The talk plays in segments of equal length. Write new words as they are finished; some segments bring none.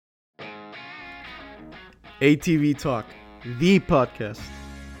ATV Talk, the podcast.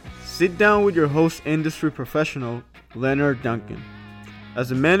 Sit down with your host, industry professional, Leonard Duncan, as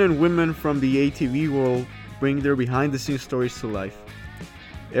the men and women from the ATV world bring their behind-the-scenes stories to life.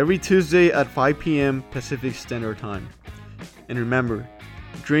 Every Tuesday at 5 p.m. Pacific Standard Time. And remember,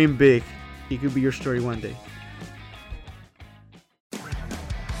 dream big. It could be your story one day.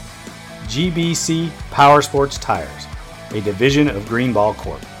 GBC Powersports Tires, a division of Greenball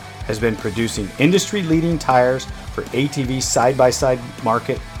Corp, has been producing industry-leading tires for ATV side-by-side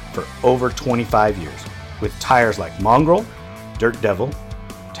market for over 25 years, with tires like Mongrel, Dirt Devil,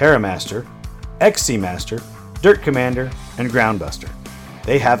 TerraMaster, XC Master, Dirt Commander, and Groundbuster.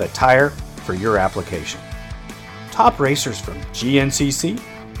 They have a tire for your application. Top racers from GNCC,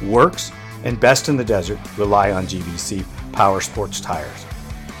 Works, and Best in the Desert rely on GBC Powersports tires.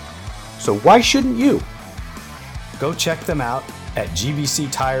 So why shouldn't you? Go check them out at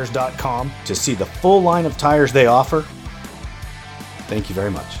gbctires.com to see the full line of tires they offer. Thank you very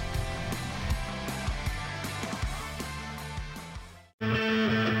much.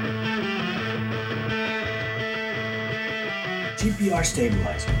 GPR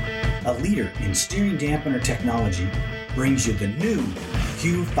Stabilizer, a leader in steering dampener technology, brings you the new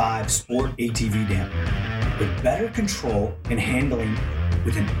Q5 Sport ATV dampener with better control and handling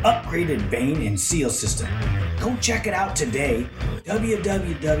with an upgraded vane and seal system. Go check it out today,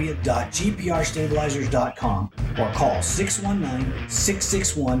 www.gprstabilizers.com, or call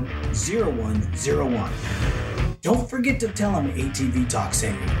 619-661-0101. Don't forget to tell them ATV Talk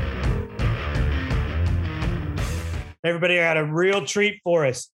sent you. Hey everybody, I got a real treat for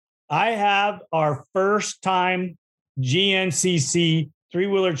us. I have our first time GNCC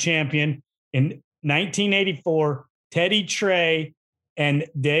three-wheeler champion in 1984, Teddy Trey and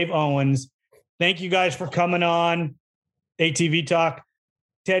Dave Owens. Thank you guys for coming on ATV Talk.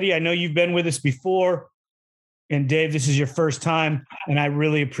 Teddy, I know you've been with us before. And Dave, this is your first time. And I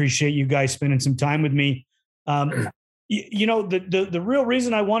really appreciate you guys spending some time with me. The real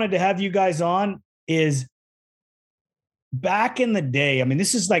reason I wanted to have you guys on is back in the day. I mean,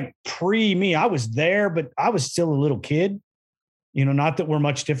 this is like pre-me. I was there, but I was still a little kid. Not that we're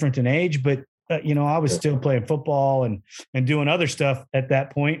much different in age, but I was still playing football and doing other stuff at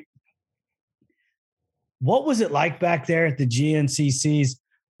that point. What was it like back there at the GNCCs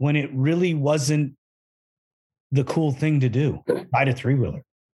when it really wasn't the cool thing to do, ride a three-wheeler?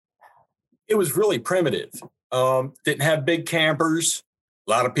 It was really primitive. Didn't have big campers.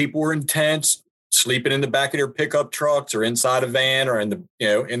 A lot of people were in tents, sleeping in the back of their pickup trucks or inside a van or in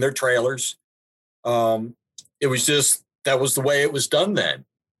their trailers. It was just, that was the way it was done then.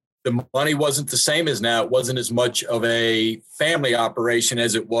 The money wasn't the same as now. It wasn't as much of a family operation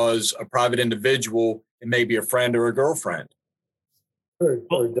as it was a private individual and maybe a friend or a girlfriend. Or a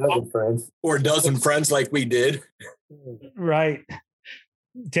dozen friends. Or a dozen friends like we did. Right.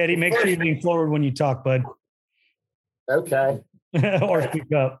 Teddy, make sure you lean forward when you talk, bud. Okay. Or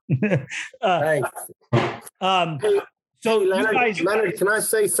speak up. Thanks. So Leonard, can I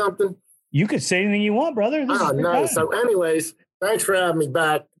say something? You could say anything you want, brother. No. So anyways, thanks for having me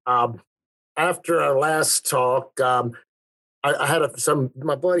back. After our last talk, I had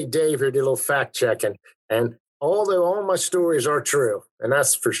my buddy Dave here did a little fact checking, and although all my stories are true, and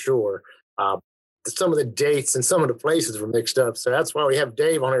that's for sure, some of the dates and some of the places were mixed up. So that's why we have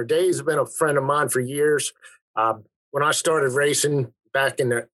Dave on here. Dave's been a friend of mine for years. When I started racing back in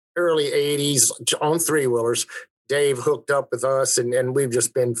the early 80s on three-wheelers, Dave hooked up with us, and we've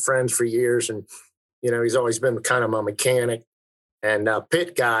just been friends for years. And, he's always been kind of my mechanic and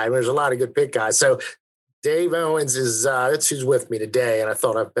pit guy. There's a lot of good pit guys. So Dave Owens that's who's with me today, and I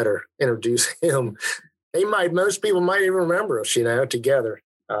thought I'd better introduce him. Most people might even remember us, together.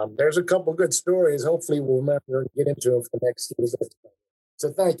 There's a couple good stories. Hopefully we'll remember and get into them for the next little bit.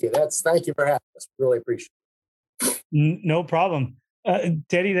 So thank you. Thank you for having us. Really appreciate it. No problem.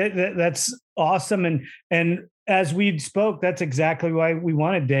 Teddy, that's awesome. And as we spoke, that's exactly why we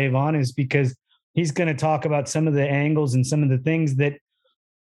wanted Dave on, is because he's going to talk about some of the angles and some of the things that,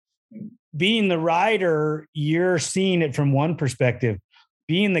 being the rider, you're seeing it from one perspective.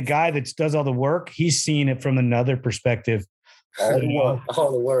 Being the guy that does all the work, he's seeing it from another perspective. All the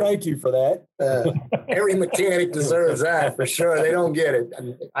work. Thank you for that. Every mechanic deserves that for sure. They don't get it.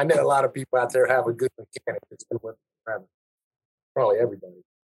 I know a lot of people out there have a good mechanic that's been with them forever. Probably everybody.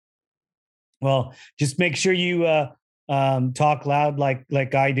 Well, just make sure you talk loud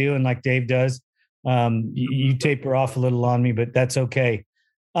like I do and like Dave does. You taper off a little on me, but that's okay.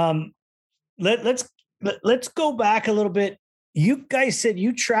 Let's go back a little bit. You guys said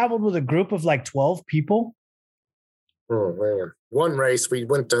you traveled with a group of like 12 people. Oh man! One race we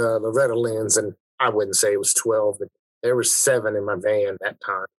went to Loretta Lynn's, and I wouldn't say it was 12, but there was 7 in my van that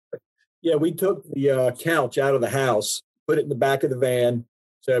time. Yeah, we took the couch out of the house, put it in the back of the van,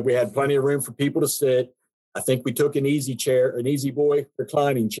 so we had plenty of room for people to sit. I think we took an Easy Boy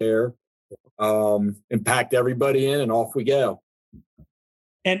reclining chair, and packed everybody in, and off we go.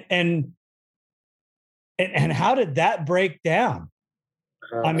 And how did that break down?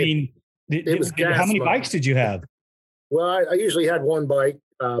 I mean, how many bikes did you have? Well, I usually had one bike,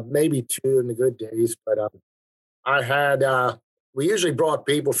 maybe 2 in the good days, but I had. We usually brought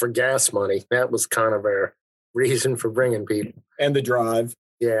people for gas money. That was kind of our reason for bringing people. And the drive.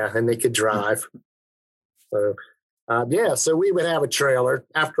 Yeah, and they could drive. So, so we would have a trailer.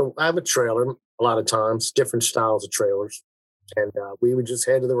 I have a trailer a lot of times, different styles of trailers. And we would just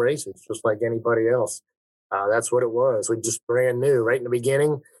head to the races just like anybody else. That's what it was. We just brand new right in the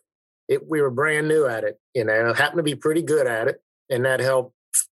beginning. We were brand new at it, happened to be pretty good at it. And that helped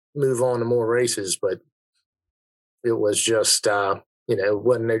move on to more races. But it was just,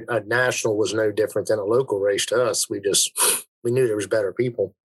 wasn't a national was no different than a local race to us. We knew there was better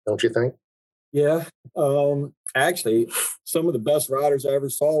people, don't you think? Yeah. Actually, some of the best riders I ever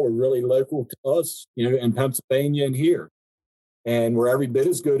saw were really local to us, in Pennsylvania and here. And we're every bit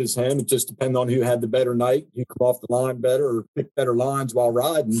as good as him. It just depends on who had the better night, who come off the line better or pick better lines while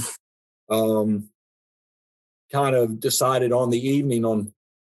riding. Kind of decided on the evening on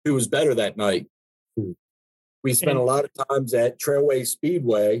who was better that night. We spent a lot of times at Trailway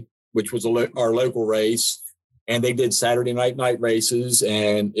Speedway, which was our local race, and they did Saturday night races,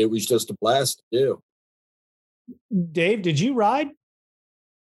 and it was just a blast to do. Dave, did you ride?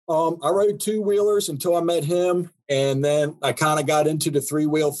 I rode 2-wheelers until I met him, and then I kind of got into the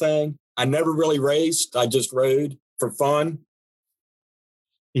 3-wheel thing. I never really raced. I just rode for fun.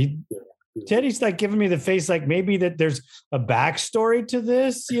 Teddy's like giving me the face, like maybe that there's a backstory to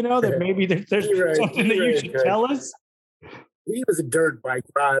this, that maybe there's something that you should tell us. He was a dirt bike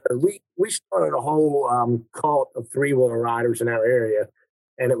rider. We started a whole cult of 3-wheeler riders in our area,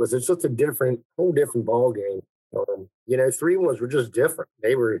 and it was just a whole different ball game. 3-wheelers were just different.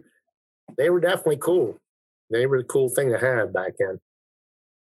 They were definitely cool. They were the cool thing to have back then.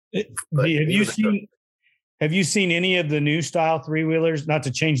 Have you seen any of the new style 3-wheelers? Not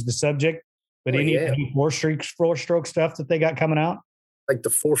to change the subject, but of the 4-stroke stuff that they got coming out, like the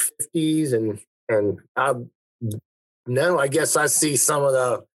 450s, and no, I guess I see some of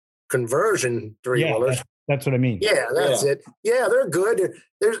the conversion 3-wheelers. Yeah, that's what I mean. Yeah, that's it. Yeah, they're good.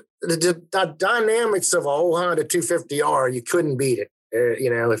 There's the dynamics of a whole Honda 250R. You couldn't beat it.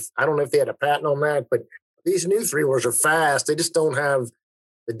 I don't know if they had a patent on that, but these new 3-wheelers are fast. They just don't have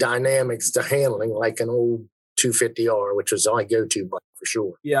the dynamics to handling like an old 250R, which is my go-to bike for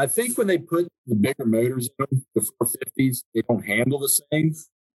sure. Yeah, I think when they put the bigger motors in them, the 450s, they don't handle the same.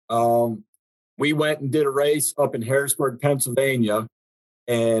 We went and did a race up in Harrisburg, Pennsylvania,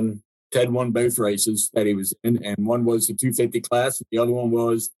 and Ted won both races that he was in, and one was the 250 class, and the other one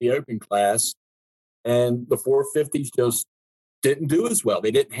was the open class. And the 450s just didn't do as well.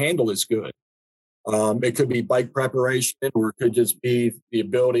 They didn't handle as good. It could be bike preparation, or it could just be the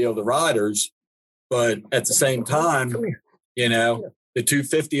ability of the riders. But at the same time, the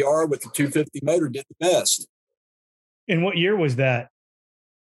 250R with the 250 motor did the best. And what year was that?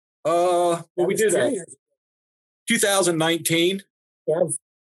 We did that 2019. Yeah,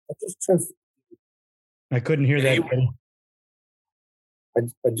 I couldn't hear that. I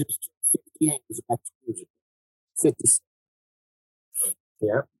just 58 was about 2 years ago. 50.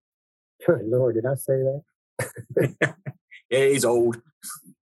 Yeah. Good Lord, did I say that? Yeah, he's old.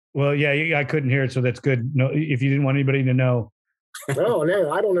 Well, yeah, I couldn't hear it, so that's good. No, if you didn't want anybody to know. No,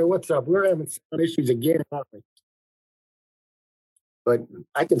 I don't know what's up. We're having some issues again, aren't we? But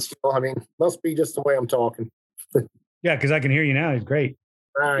I can still, must be just the way I'm talking. Yeah, because I can hear you now. It's great.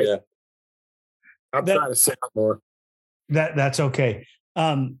 Right. Yeah. I'm trying to sound more. That's okay.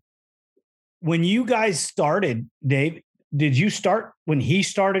 When you guys started, Dave, did you start when he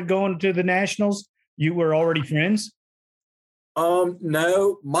started going to the nationals? You were already friends?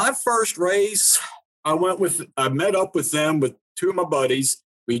 No. My first race, I met up with them with 2 of my buddies.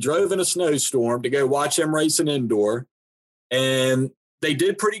 We drove in a snowstorm to go watch them racing indoor, and they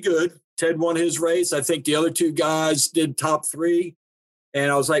did pretty good. Ted won his race. I think the other 2 guys did top 3. And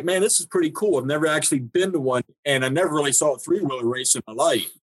I was like, man, this is pretty cool. I've never actually been to one, and I never really saw a 3-wheeler race in my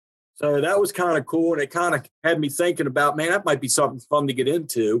life. So that was kind of cool. And it kind of had me thinking about, man, that might be something fun to get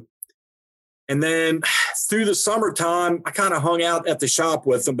into. And then through the summertime, I kind of hung out at the shop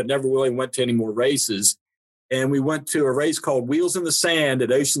with them, but never really went to any more races. And we went to a race called Wheels in the Sand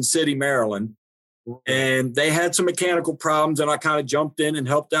at Ocean City, Maryland. And they had some mechanical problems, and I kind of jumped in and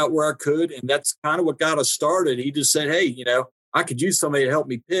helped out where I could. And that's kind of what got us started. He just said, hey, I could use somebody to help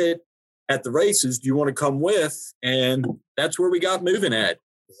me pit at the races. Do you want to come with? And that's where we got moving at.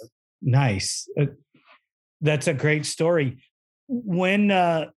 Nice. That's a great story. When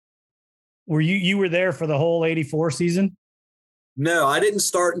were you were there for the whole 84 season? No, I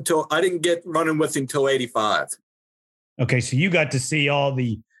didn't get running with him until 85. Okay. So you got to see all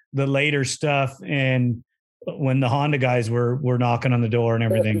the later stuff and when the Honda guys were knocking on the door and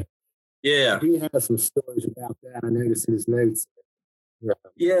everything. Yeah. He has some stories about that. I noticed in his notes.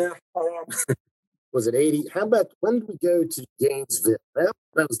 Yeah. Was it 80? How about when did we go to Gainesville?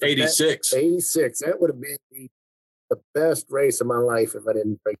 That was 86. 86. That would have been the best race of my life if I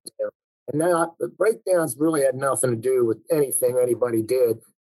didn't break down. And now the breakdowns really had nothing to do with anything anybody did.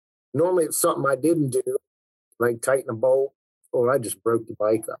 Normally it's something I didn't do, like tighten a bolt, or I just broke the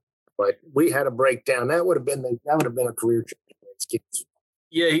bike up. But we had a breakdown. That would have been a career change.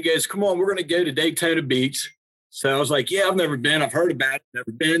 Yeah, he goes, come on, we're going to go to Daytona Beach. So I was like, yeah, I've never been. I've heard about it,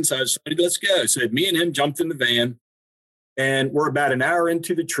 never been. So I decided, let's go. So me and him jumped in the van, and we're about an hour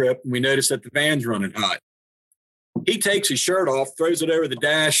into the trip, and we noticed that the van's running hot. He takes his shirt off, throws it over the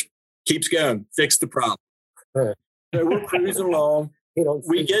dash, keeps going, fix the problem. So we're cruising along.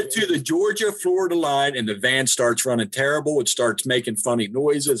 We get to the Georgia-Florida line, and the van starts running terrible. It starts making funny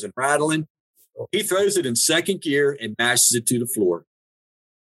noises and rattling. He throws it in second gear and mashes it to the floor.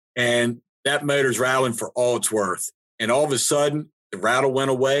 And that motor's rattling for all it's worth. And all of a sudden, the rattle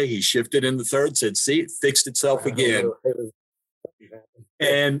went away. He shifted in the third, said, see, it fixed itself again.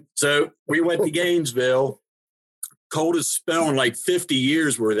 And so we went to Gainesville. Coldest spell in like 50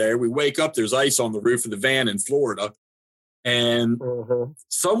 years we're there. We wake up, there's ice on the roof of the van in Florida. And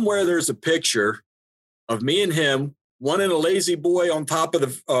somewhere there's a picture of me and him, one in a lazy boy on top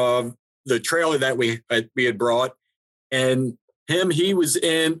of the trailer that we had brought. And he was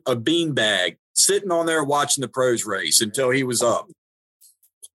in a beanbag, sitting on there watching the pros race until he was up.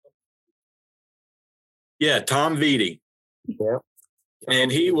 Yeah, Tom Vitti. Yeah.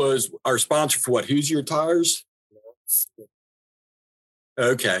 And he was our sponsor for what? Hoosier Tires?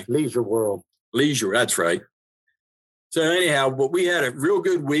 Okay. Leisure World. Leisure, that's right. So anyhow, but we had a real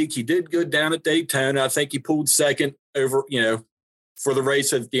good week. He did good down at Daytona. I think he pulled second over, for the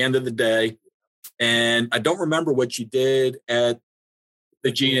race at the end of the day. And I don't remember what you did at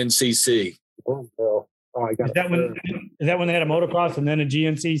the GNCC. Is that when they had a motocross and then a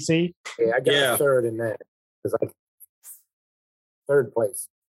GNCC? Yeah, I got third in that. Third place.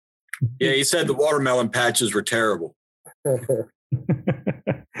 Yeah, he said the watermelon patches were terrible.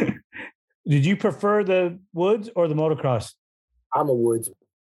 Did you prefer the woods or the motocross? I'm a woodsman,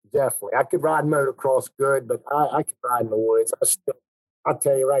 definitely. I could ride motocross good, but I could ride in the woods. I'll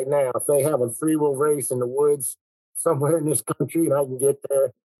tell you right now, if they have a 3-wheel race in the woods somewhere in this country and I can get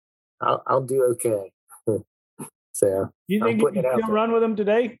there, I'll do okay. So you think you can still run with them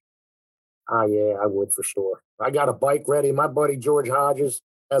today? Yeah, I would for sure. I got a bike ready. My buddy George Hodges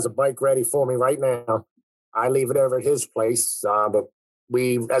has a bike ready for me right now. I leave it over at his place, but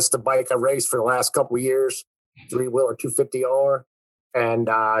that's the bike I raced for the last couple of years, 3-wheeler 250R, and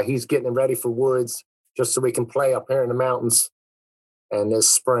he's getting it ready for woods just so we can play up here in the mountains and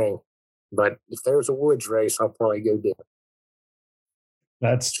this spring. But if there's a woods race, I'll probably go do it.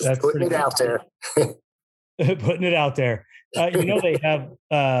 That's putting it out there. Putting it out there. They have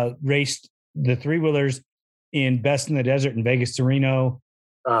raced the 3-wheelers in Best in the Desert in Vegas to Reno.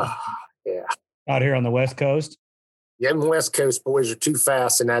 Yeah. Out here on the West Coast. Yeah, the West Coast boys are too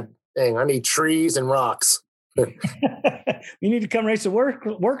fast in that thing. I need trees and rocks. You need to come race a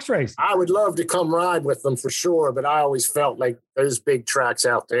works race. I would love to come ride with them for sure, but I always felt like those big tracks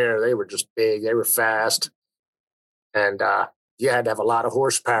out there, they were just big. They were fast. And you had to have a lot of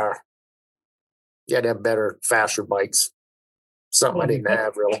horsepower. You had to have better, faster bikes. Something I didn't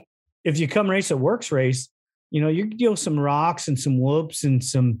have, really. If you come race a works race, you deal with some rocks and some whoops and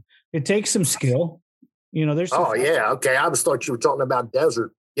it takes some skill. There's. Yeah. Okay. I was thought you were talking about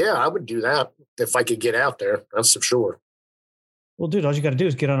desert. Yeah, I would do that if I could get out there. That's for sure. Well, dude, all you got to do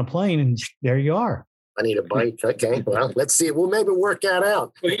is get on a plane and there you are. I need a bike. Okay. Well, let's see. We'll maybe work that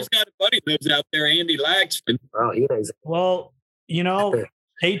out. Well, he's got a buddy who lives out there, Andy Laxton. Oh, he knows. Well,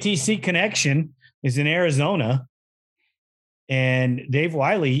 ATC Connection is in Arizona and Dave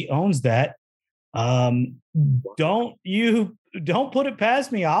Wiley owns that. Don't put it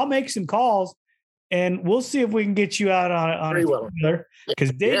past me. I'll make some calls and we'll see if we can get you out on a trailer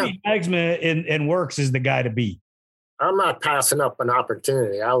because Davey Magsman and Works is the guy to beat. I'm not passing up an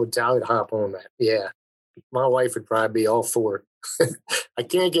opportunity. I would hop on that. Yeah. My wife would probably be all for it. I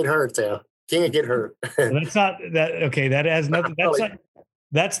can't get hurt though. Can't get hurt. That's not that. Okay. That has nothing.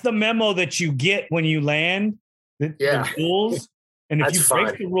 That's the memo that you get when you land. The rules. And if you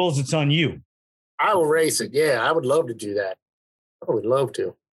break the rules, it's on you. I will race it. Yeah. I would love to do that. I would love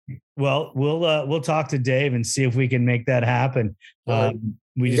to. Well, we'll talk to Dave and see if we can make that happen.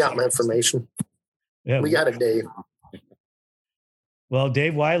 We got my information. Yeah, we got it, Dave. Well,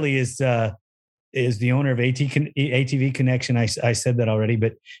 Dave Wiley is the owner of ATV Connection. I said that already,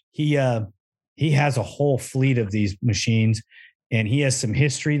 but he has a whole fleet of these machines, and he has some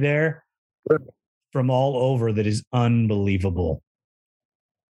history there from all over that is unbelievable.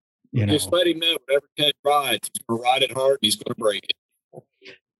 Just let him know whatever Ted rides, he's going to ride it hard and he's going to break it.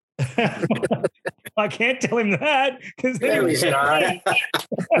 I can't tell him that because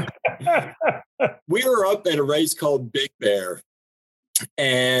we were up at a race called Big Bear,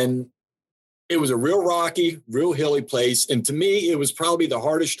 and it was a real rocky, real hilly place. And to me, it was probably the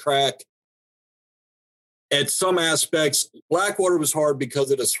hardest track at some aspects. Blackwater was hard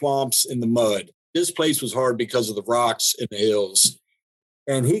because of the swamps and the mud. This place was hard because of the rocks and the hills.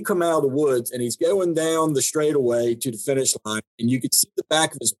 And he come out of the woods and he's going down the straightaway to the finish line. And you could see the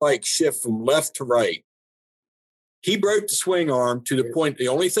back of his bike shift from left to right. He broke the swing arm to the point the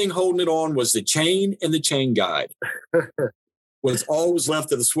only thing holding it on was the chain and the chain guide. Was all was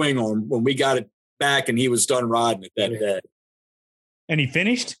left of the swing arm when we got it back and he was done riding it that day. And he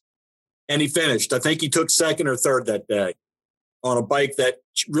finished? And he finished. I think he took second or third that day on a bike that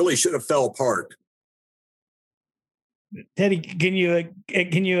really should have fell apart. Teddy, can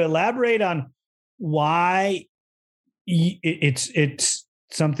you elaborate on why it's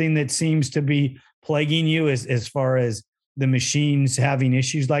something that seems to be plaguing you as far as the machines having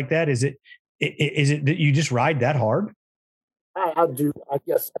issues like that? Is it that you just ride that hard? I do. I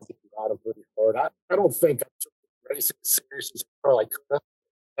guess I do ride them pretty hard. I don't think I took racing serious as I probably could have,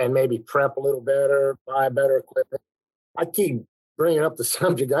 and maybe prep a little better, buy better equipment. I keep bringing up the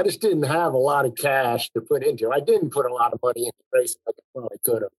subject. I just didn't have a lot of cash to put into it. I didn't put a lot of money into racing like I probably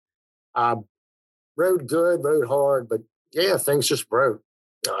could have. Rode good, rode hard, but yeah, things just broke.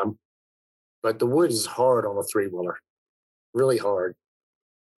 But the wood is hard on a three-wheeler, really hard.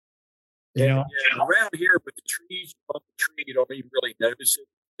 Yeah, around here with the trees, above the tree, you don't even really notice it,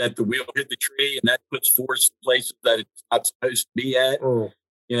 that the wheel hit the tree, and that puts force in places that it's not supposed to be at.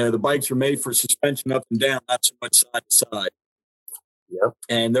 The bikes are made for suspension up and down, not so much side to side. Yep.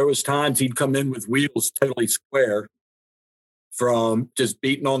 And there was times he'd come in with wheels totally square from just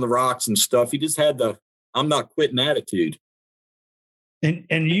beating on the rocks and stuff. He just had the I'm not quitting attitude. And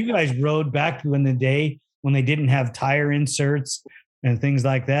you guys rode back in the day when they didn't have tire inserts and things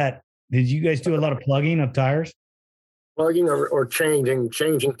like that. Did you guys do a lot of plugging of tires? Plugging or changing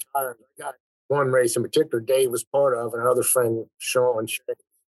tires. I got one race in particular Dave was part of, and another friend, Sean.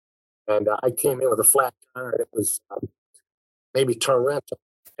 And I came in with a flat tire. It was maybe Torrento.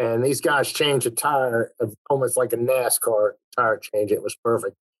 And these guys changed a tire almost like a NASCAR tire change. It was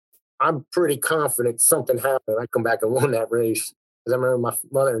perfect. I'm pretty confident something happened. I come back and won that race because I remember my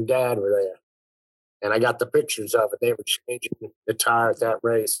mother and dad were there. And I got the pictures of it. They were changing the tire at that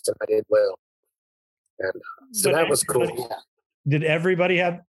race, and I did well. And so that was cool. Yeah. Did everybody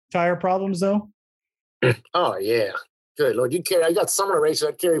have tire problems, though? Oh, yeah. Good Lord. I got some of the races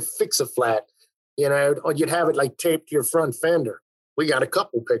I'd carry Fix-A-Flat, or you'd have it like taped to your front fender. We got a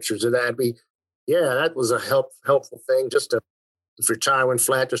couple pictures of that. That was a helpful thing if your tire went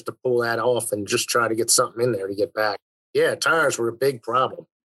flat, just to pull that off and just try to get something in there to get back. Yeah, tires were a big problem.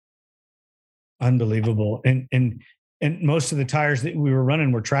 Unbelievable. And most of the tires that we were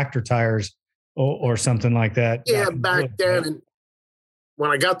running were tractor tires or something like that. Yeah, back then. And when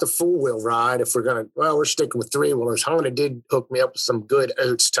I got the full-wheel ride, if we're sticking with three-wheelers, Honda did hook me up with some good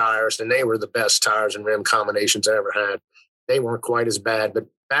Oates tires, and they were the best tires and rim combinations I ever had. They weren't quite as bad. But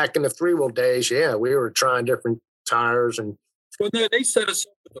back in the three-wheel days, yeah, we were trying different tires. And well, no, they set us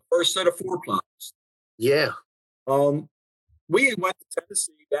up with the first set of 4-plows. Yeah. We went to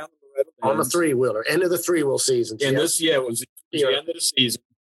Tennessee down on the three-wheeler, end of the three-wheel season. And it was the end of the season.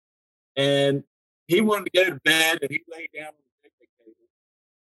 And he wanted to go to bed, and he laid down on the picnic table.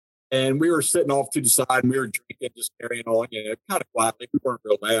 And we were sitting off to the side, and we were drinking, just carrying on, kind of quietly. We weren't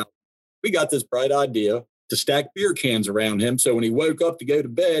real loud. We got this bright idea to stack beer cans around him, so when he woke up to go to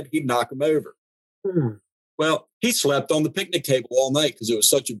bed, he'd knock them over. Well, he slept on the picnic table all night because it was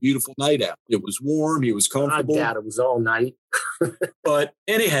such a beautiful night out. It was warm. He was comfortable. I doubt it was all night. But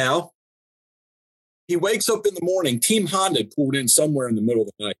anyhow, he wakes up in the morning. Team Honda pulled in somewhere in the middle of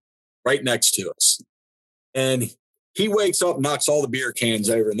the night, right next to us. And he wakes up, knocks all the beer cans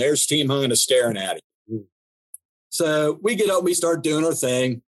over, and there's Team Honda staring at him. So we get up, we start doing our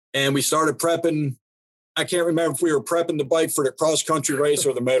thing. And we started prepping. I can't remember if we were prepping the bike for the cross-country race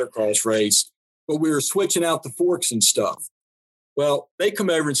or the motocross race, but we were switching out the forks and stuff. Well, they come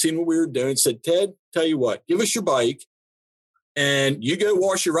over and seen what we were doing, said, Ted, tell you what, give us your bike and you go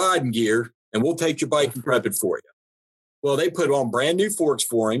wash your riding gear and we'll take your bike and prep it for you. Well, they put on brand new forks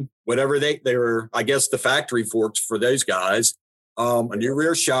for him, whatever they were, I guess the factory forks for those guys, a new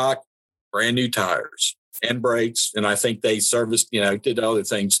rear shock, brand new tires and brakes. And I think they serviced, did other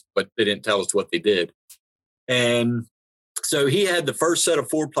things, but they didn't tell us what they did. And so he had the first set of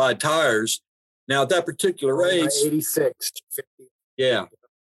 4-ply tires. Now, at that particular race, 86. Yeah.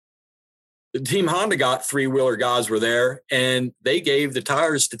 The Team Honda got 3-wheeler guys were there, and they gave the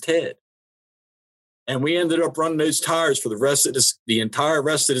tires to Ted. And we ended up running those tires for the entire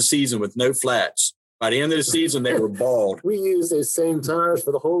rest of the season with no flats. By the end of the season, they were bald. We used those same tires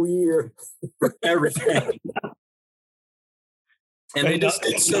for the whole year. Everything. And they just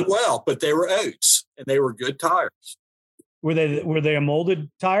did so well, but they were oats, and they were good tires. Were they a molded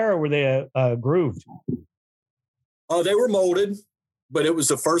tire or were they a grooved? Oh, they were molded, but it was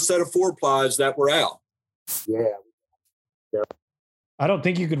the first set of 4-plies that were out. Yeah. I don't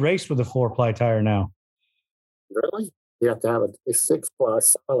think you could race with a 4-ply tire now. Really? You have to have a 6-ply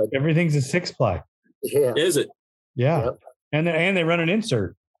solid. Everything's a 6-ply. Yeah. Is it? Yeah. Yep. And they run an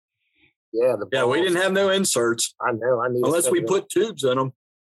insert. Yeah. We didn't have no inserts. I know. Unless we put tubes in them.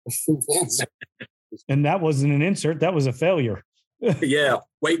 And that wasn't an insert. That was a failure. Yeah.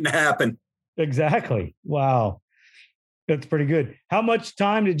 Waiting to happen. Exactly. Wow. That's pretty good. How much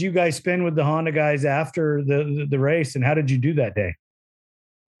time did you guys spend with the Honda guys after the race, and how did you do that day?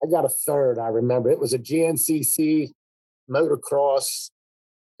 I got a third, I remember. It was a GNCC motocross.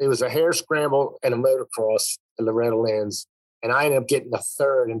 It was a hare scramble and a motocross in Loretta Lynn's. And I ended up getting a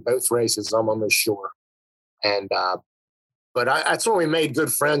third in both races. I'm almost sure. And, but that's when we made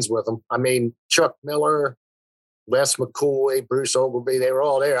good friends with them. I mean, Chuck Miller, Les McCoy, Bruce Ogilvy, they were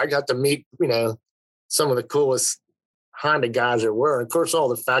all there. I got to meet, some of the coolest Honda guys there were. And of course, all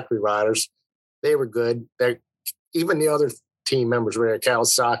the factory riders, they were good. Even the other team members were there,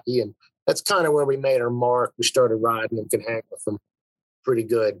 Kawasaki. And that's kind of where we made our mark. We started riding and could hang with them pretty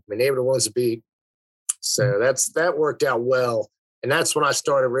good. I mean, they were the ones to beat. So that worked out well. And that's when I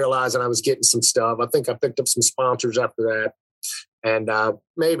started realizing I was getting some stuff. I think I picked up some sponsors after that. And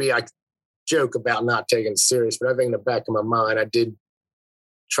maybe I joke about not taking it serious, but I think in the back of my mind, I did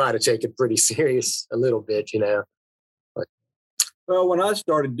try to take it pretty serious a little bit, But, well, when I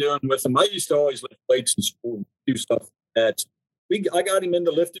started doing with them, I used to always lift weights in school and do stuff like that. I got him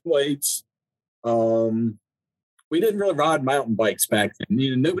into lifting weights. We didn't really ride mountain bikes back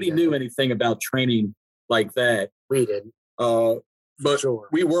then. Nobody knew anything about training like that. We did. But sure.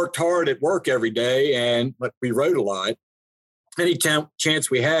 We worked hard at work every day, but we rode a lot. Any chance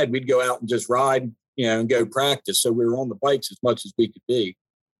we had, we'd go out and just ride, and go practice. So we were on the bikes as much as we could be.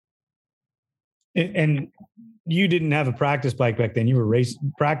 And you didn't have a practice bike back then. You were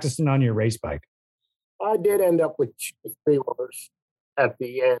practicing on your race bike. I did end up with 3-wheelers at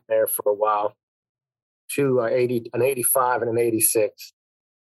the end there for a while. An 85 and an 86.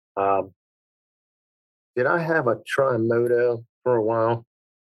 Did I have a Tri-Moto for a while?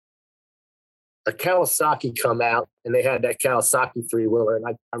 A Kawasaki come out, and they had that Kawasaki 3-wheeler, and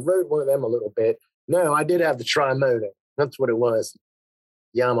I rode one of them a little bit. No, I did have the Tri-Moto. That's what it was.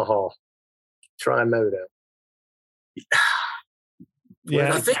 Yamaha Tri-Moto.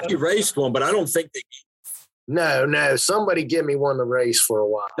 Yeah, I think you raced one, but I don't think they. No. Somebody give me one to race for a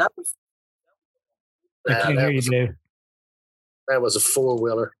while. That was. I can't hear you, Dave. That was a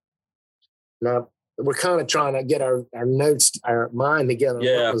 4-wheeler. Now, we're kind of trying to get our notes, our mind together.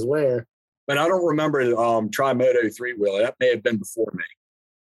 Yeah. What was where. But I don't remember Tri-Moto 3-wheeler. That may have been before me.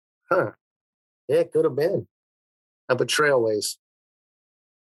 Huh. Yeah, it could have been. Up at Trailways.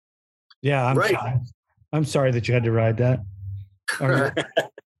 Yeah, I'm sorry that you had to ride that.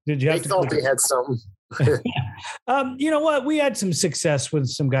 Did you have they thought they had something. You know what? We had some success with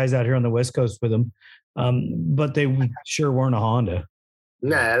some guys out here on the West Coast with them, but they sure weren't a Honda.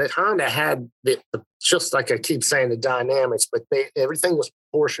 No, Honda had just like I keep saying, the dynamics, but everything was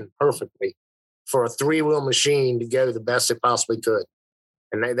proportioned perfectly for a 3-wheel machine to go the best they possibly could.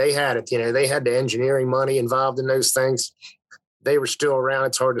 And they had it, they had the engineering money involved in those things. They were still around.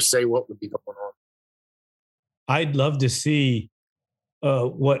 It's hard to say what would be going on. I'd love to see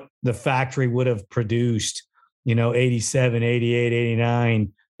what the factory would have produced, 87, 88,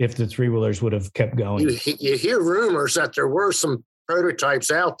 89, if the 3-wheelers would have kept going. You hear rumors that there were some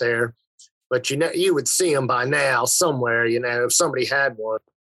prototypes out there, but you would see them by now somewhere, if somebody had one.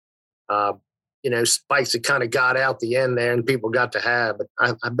 spikes that kind of got out the end there and people got to have, but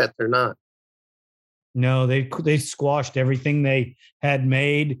I bet they're not. No, they squashed everything they had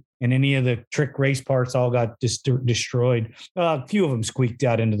made, and any of the trick race parts all got destroyed. A few of them squeaked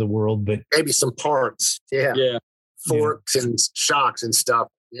out into the world, but maybe some parts. Yeah. Forks and shocks and stuff.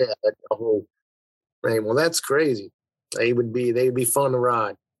 Yeah, the whole frame. Well, that's crazy. They'd be fun to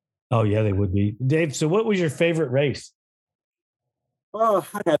ride. Oh yeah, they would be. Dave, so what was your favorite race? Oh,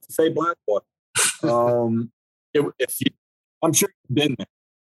 I have to say Blackwater. I'm sure you've been there.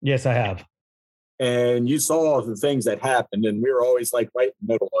 Yes, I have. And you saw the things that happened, and we were always like right in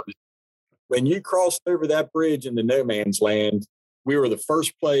the middle of it. When you crossed over that bridge into no man's land, we were the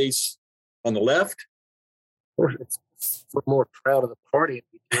first place on the left. We're more proud of the party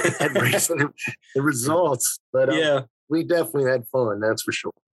than the results, but we definitely had fun. That's for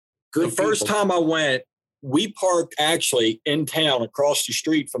sure. The first time I went, we parked actually in town across the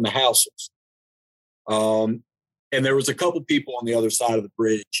street from the houses. And there was a couple people on the other side of the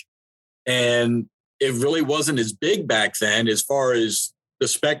bridge. And it really wasn't as big back then as far as the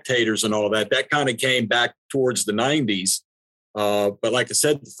spectators and all that. That kind of came back towards the 90s. But like I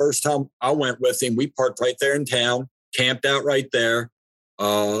said, the first time I went with him, we parked right there in town, camped out right there.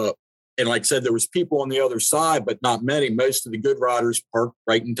 And like I said, there was people on the other side, but not many. Most of the good riders parked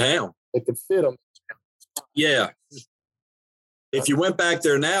right in town. They could fit them. Yeah. If you went back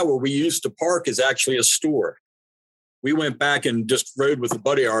there now, where we used to park is actually a store. We went back and just rode with a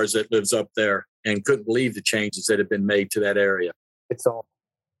buddy of ours that lives up there and couldn't believe the changes that have been made to that area. It's all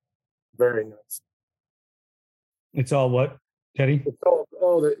very nice. It's all what, Teddy? It's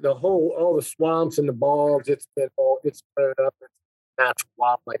all the swamps and the bogs. It's spread up. It's natural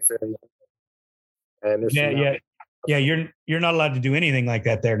wildlife area. And you're not allowed to do anything like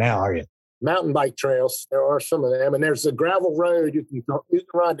that there now, are you? Mountain bike trails. There are some of them, and there's a gravel road. You can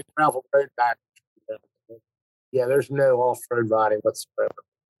ride the gravel road back. Yeah, there's no off-road riding whatsoever.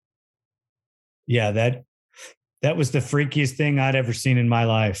 Yeah, that was the freakiest thing I'd ever seen in my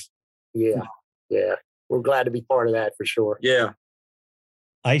life. Yeah. We're glad to be part of that for sure. Yeah.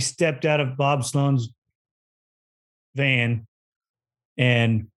 I stepped out of Bob Sloan's van,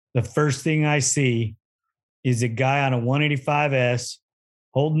 and the first thing I see is a guy on a 185S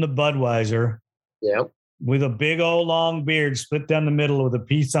holding the Budweiser. Yeah. With a big old long beard split down the middle with a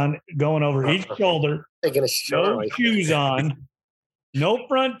piece on going over each shoulder. Taking a no shoes on, no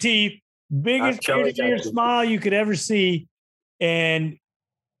front teeth, biggest ear smile you could ever see. And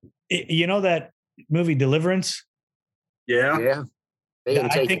you know that movie Deliverance? Yeah.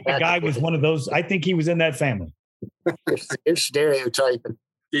 I think the guy was one of those. I think he was in that family. You're stereotyping.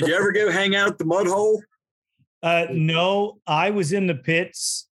 Did you ever go hang out at the mud hole? No, I was in the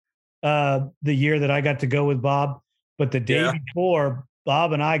pits the year that I got to go with Bob. But the day before,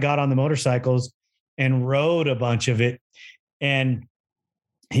 Bob and I got on the motorcycles and rode a bunch of it. And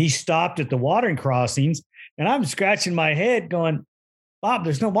he stopped at the watering crossings, and I'm scratching my head going, Bob,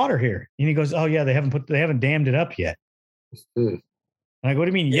 there's no water here. And he goes, oh yeah, they haven't dammed it up yet. And I go, what do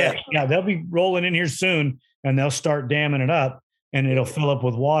you mean? Yeah, they'll be rolling in here soon, and they'll start damming it up, and it'll fill up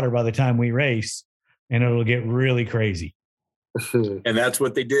with water by the time we race, and it'll get really crazy. And that's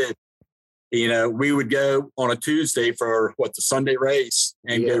what they did. We would go on a Tuesday for the Sunday race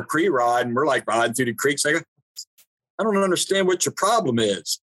and go creek ride. And we're like riding through the creeks. I don't understand what your problem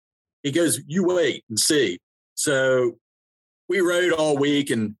is. He goes, you wait and see. So we rode all week,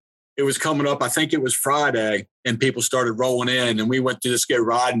 and it was coming up. I think it was Friday, and people started rolling in, and we went to just go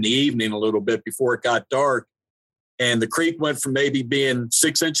ride in the evening a little bit before it got dark. And the creek went from maybe being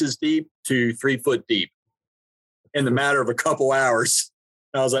 6 inches deep to 3 foot deep in the matter of a couple hours.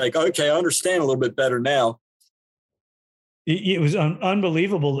 I was like, okay, I understand a little bit better now. It was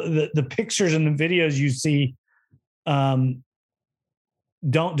unbelievable. The pictures and the videos you see don't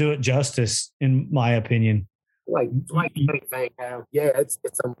do it justice, in my opinion. Like anything now. Yeah, it's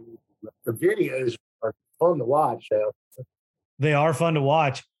unbelievable. The videos are fun to watch, though. They are fun to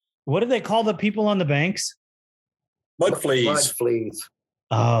watch. What do they call the people on the banks? Mud fleas. Mud fleas.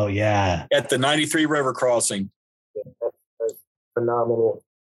 Oh, yeah. At the 93 river crossing. Yeah, that's phenomenal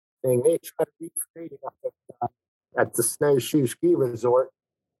thing. They try to recreate it at the snowshoe ski resort.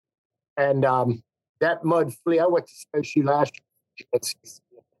 And that mud flea, I went to snowshoe last year.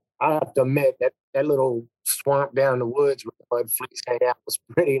 I have to admit that little swamp down in the woods where the mud fleas hang out was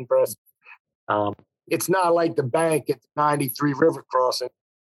pretty impressive. It's not like the bank at the 93 river crossing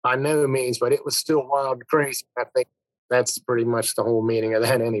by no means, but it was still wild and crazy. I think that's pretty much the whole meaning of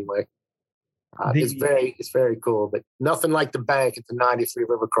that anyway. It's very cool, but nothing like the bank at the 93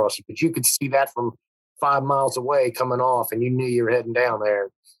 river crossing. But you could see that from 5 miles away coming off, and you knew you were heading down there.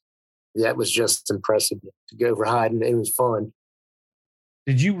 that was just impressive to go riding. It was fun.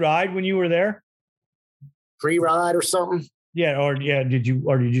 Did you ride when you were there? Pre-ride or something? Yeah, did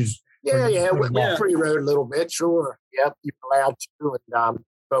you just? Yeah. We pre-rode a little bit, sure. Yep, you're allowed to. And,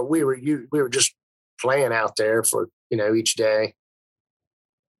 but we were just playing out there for each day.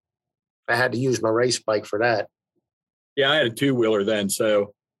 I had to use my race bike for that. Yeah, I had a 2-wheeler then,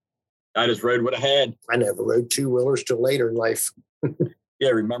 so I just rode what I had. I never rode 2-wheelers till later in life. Yeah,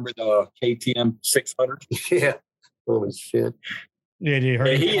 remember the KTM 600? Yeah. Holy shit. Yeah, did you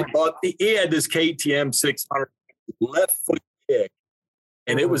hurt he had this KTM 600 left foot kick,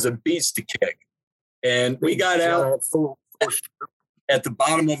 and it was a beast to kick. And we got out at the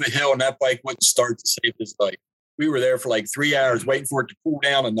bottom of a hill, and that bike wouldn't start to save his life. We were there for like 3 hours waiting for it to cool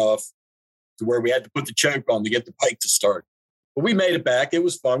down enough to where we had to put the choke on to get the bike to start. But we made it back. It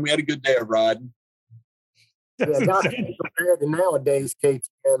was fun. We had a good day of riding. Yeah, not compared to nowadays,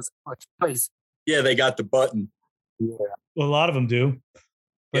 KTM's much nice. Yeah, they got the button. Yeah. Well, a lot of them do.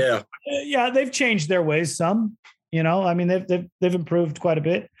 But, yeah, they've changed their ways. Some, I mean, they've improved quite a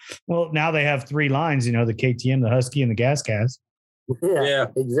bit. Well, now they have 3 lines. The KTM, the Husky, and the Gas Gas. Yeah,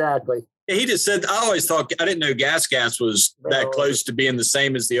 exactly. Yeah, he just said. I always thought I didn't know Gas Gas was that close to being the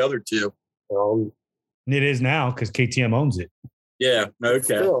same as the other 2. It is now because KTM owns it. Yeah. Okay.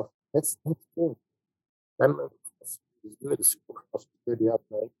 Still, that's good. Good the other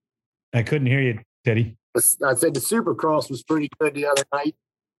night. I couldn't hear you, Teddy. I said the Supercross was pretty good the other night.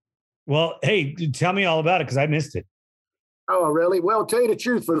 Well, hey, tell me all about it because I missed it. Oh, really? Well, to tell you the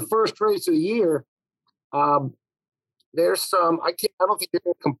truth, for the first race of the year, there's some. I don't think you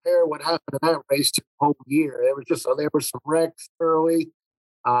can compare what happened in that race to the whole year. There were some wrecks early.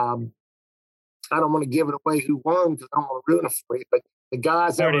 I don't want to give it away who won because I don't want to ruin it for you. But the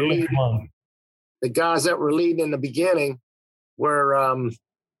guys that were leading in the beginning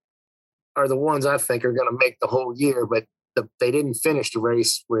are the ones I think are going to make the whole year, but they didn't finish the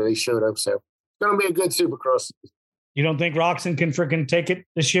race where they showed up. So it's going to be a good Supercross. You don't think Roczen can freaking take it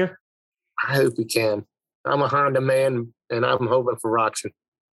this year? I hope he can. I'm a Honda man, and I'm hoping for Roczen.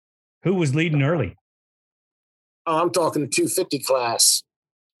 Who was leading early? Oh, I'm talking the 250 class.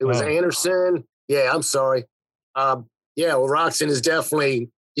 It was Anderson. Yeah, I'm sorry. Well, Roczen is definitely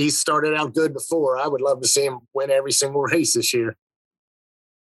 – he started out good before. I would love to see him win every single race this year.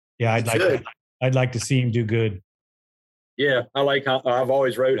 Yeah, I'd like to see him do good. Yeah, I've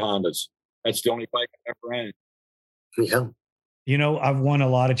always rode Hondas. That's the only bike I've ever ran. Yeah. I've won a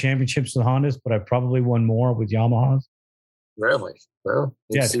lot of championships with Hondas, but I've probably won more with Yamahas. Really? Well,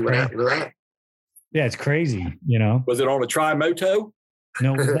 see what happened to that. Yeah, it's crazy, Was it on a Tri-Moto?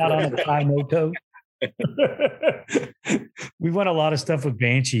 No, it's not on a Tri-Moto. We won a lot of stuff with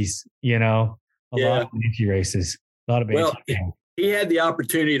Banshees, a lot of Banshee races. A lot of Banshee. Well, he had the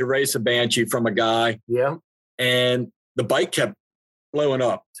opportunity to race a Banshee from a guy. Yeah. And the bike kept blowing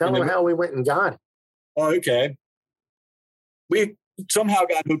up. Tell him how we went and got it. Oh, okay. We somehow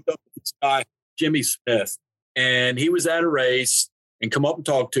got hooked up with this guy, Jimmy Smith, and he was at a race and come up and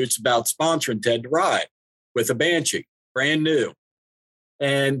talk to us about sponsoring Ted to Ride with a Banshee, brand new.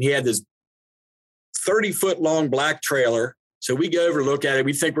 And he had this 30-foot long black trailer. So we go over, look at it.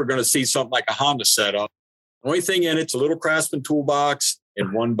 We think we're going to see something like a Honda setup. The only thing in it's a little Craftsman toolbox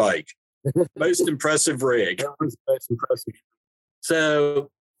and one bike. Most impressive rig. That was most impressive.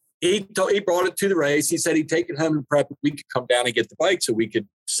 So he brought it to the race. He said he'd take it home and prep it. We could come down and get the bike so we could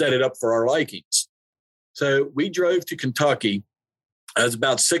set it up for our likings. So we drove to Kentucky. It was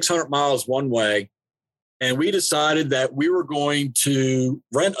about 600 miles one way. And we decided that we were going to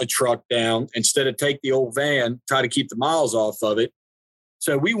rent a truck down instead of take the old van, try to keep the miles off of it.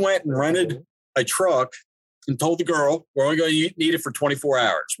 So we went and rented a truck and told the girl, we're only going to need it for 24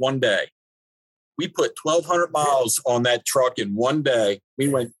 hours, one day. We put 1,200 miles on that truck in one day. We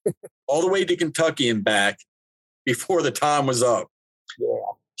went all the way to Kentucky and back before the time was up. Yeah.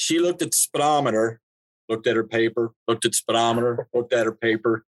 She looked at the speedometer, looked at her paper, looked at the speedometer, looked at her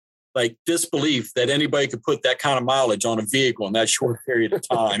paper, like disbelief that anybody could put that kind of mileage on a vehicle in that short period of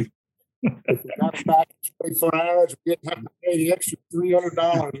time. If we got back in 24 hours, we didn't have to pay the extra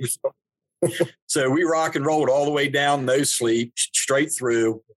 $300 or so. So we rock and rolled all the way down, no sleep, straight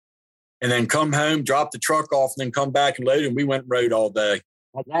through, and then come home, drop the truck off, and then come back and load it. And we went and rode all day.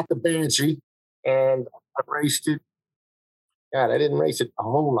 I got the Banshee, and I raced it. God, I didn't race it a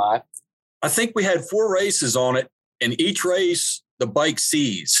whole lot. I think we had 4 races on it, and each race, the bike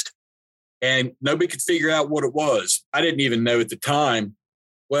seized. And nobody could figure out what it was. I didn't even know at the time.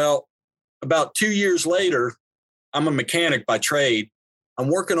 Well, about 2 years later, I'm a mechanic by trade. I'm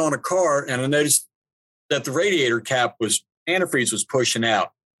working on a car, and I noticed that the radiator cap antifreeze was pushing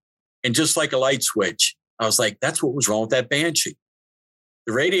out. And just like a light switch, I was like, that's what was wrong with that Banshee.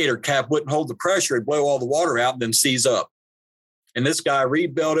 The radiator cap wouldn't hold the pressure. It'd blow all the water out and then seize up. And this guy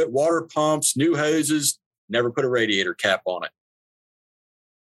rebuilt it, water pumps, new hoses, never put a radiator cap on it.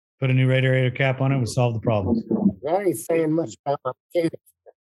 Put a new radiator cap on it would solve the problem. I ain't saying much about my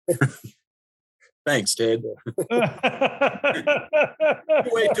mechanics. Thanks, Ted.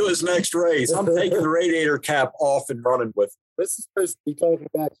 Wait till his next race. I'm taking the radiator cap off and running with it. This is supposed to be talking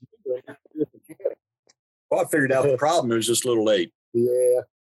about you. Well, I figured out the problem. It was just a little late. Yeah.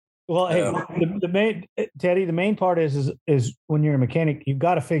 Well, hey, the main Teddy, the main part is when you're a mechanic, you've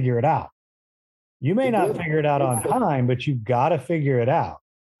got to figure it out. You may not figure it out on time, but you've got to figure it out.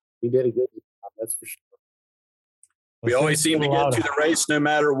 You did a good job, that's for sure. We always seem to get to the race no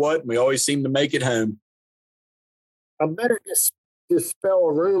matter what, and we always seem to make it home. I better just dispel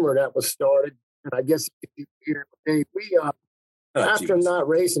a rumor that was started, and I guess we after not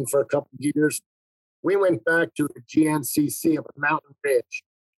racing for a couple of years, we went back to the GNCC up at Mountain Ridge.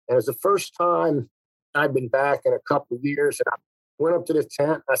 And it was the first time I'd been back in a couple of years. And I went up to the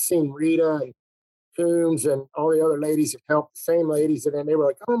tent. I seen Rita and Coombs and all the other ladies that helped, the same ladies. And then they were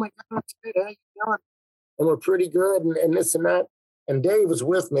like, oh, my God, Ted, how you doing? And we're pretty good and this and that. And Dave was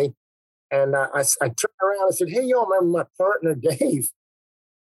with me. And I turned around and said, hey, y'all remember my partner, Dave?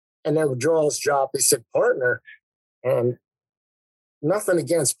 And they would draw his job. They said, partner. And nothing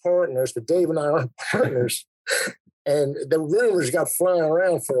against partners, but Dave and I aren't partners. And the rumors got flying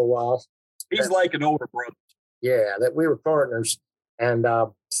around for a while. He's like an older brother. Yeah, that we were partners. And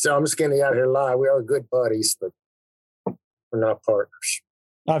so I'm just getting out here lie. We are good buddies, but we're not partners.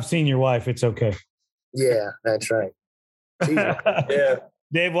 I've seen your wife. It's okay. Yeah, that's right. Yeah.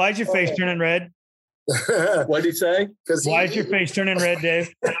 Dave, why's your face turning red? What'd he say? Why is your face turning red,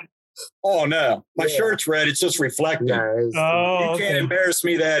 Dave? Oh, no. My shirt's red. It's just reflecting. You can't embarrass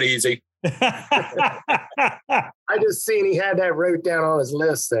me that easy. I just seen he had that wrote down on his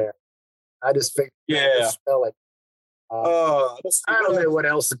list there. I just figured spell it. I don't know what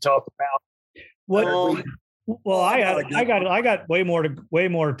else to talk about. I got way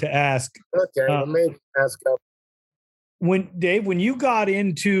more to ask. Okay, maybe ask up. When you got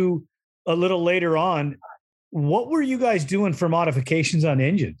into a little later on, what were you guys doing for modifications on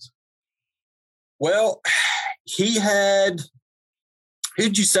engines? Well, who'd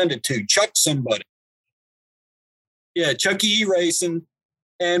you send it to? Chuck somebody. Yeah, Chuck E. Racing.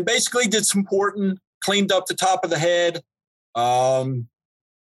 And basically did some porting, cleaned up the top of the head. I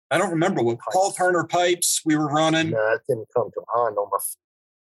don't remember what Paul Turner pipes we were running. No, it didn't come to mind on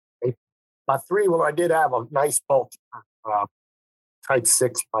my three. Well, I did have a nice bolt Type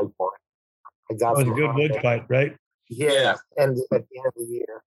 6 pipe on it. I got it was a good wood pipe, right? Yeah. And at the end of the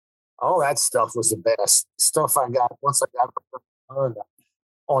year, all that stuff was the best stuff I got. Once I got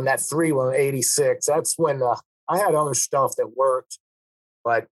on that 3-186, that's when I had other stuff that worked,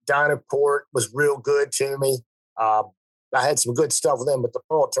 but Dynaport was real good to me. I had some good stuff with them, but the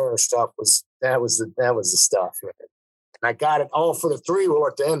Paul Turner stuff was the stuff. Man. And I got it all for the 3-wheeler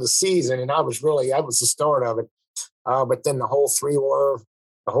at the end of the season, and that was the start of it. But then the whole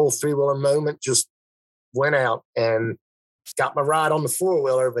 3-wheeler moment just went out and got my ride on the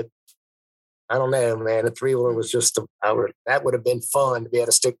 4-wheeler, but I don't know, man. The 3-wheeler was just that would have been fun to be able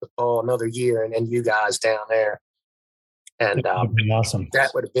to stick with Paul another year and you guys down there. And awesome.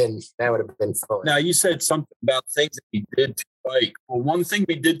 That would have been fun. Now you said something about things that we did to the bike. Well, one thing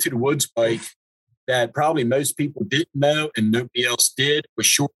we did to the Woods bike that probably most people didn't know and nobody else did was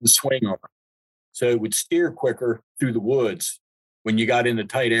shorten the swing arm. So it would steer quicker through the woods when you got into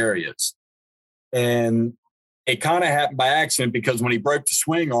tight areas. And it kind of happened by accident because when he broke the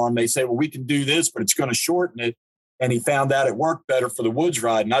swing arm, they said, well, we can do this, but it's going to shorten it. And he found out it worked better for the woods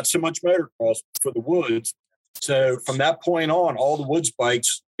ride, not so much motocross, but for the woods. So from that point on, all the woods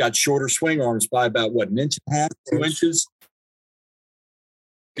bikes got shorter swing arms by about, an inch and a half, 2 inches?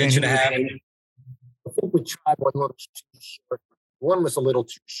 Inch and a half. I think we tried one little too short. One was a little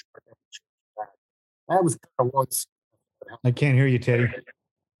too short. That was kind of once. I can't hear you, Teddy.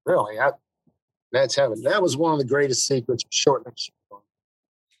 Really? That's heaven. That was one of the greatest secrets of shortening.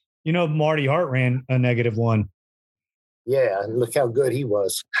 You know, Marty Hart ran a -1. Yeah, and look how good he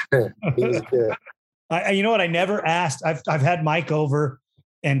was. He was good. You know what? I never asked. I've had Mike over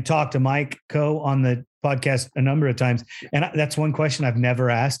and talked to Mike Coe on the podcast a number of times, and that's one question I've never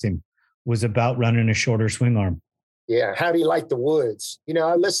asked him was about running a shorter swing arm. Yeah, how do you like the woods? You know,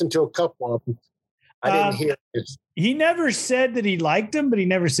 I listened to a couple of them. I didn't hear this. He never said that he liked them, but he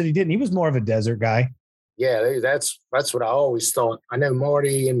never said he didn't. He was more of a desert guy. Yeah, that's what I always thought. I know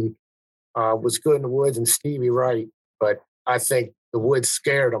Marty and was good in the woods and Stevie Wright, but I think the woods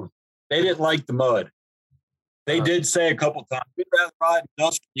scared him. They didn't like the mud. They did say a couple times, we'd rather ride in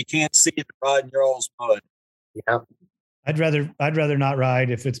dust you can't see it than ride in your all's mud. Yeah. I'd rather not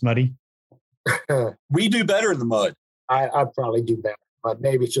ride if it's muddy. We do better in the mud. I'd probably do better, but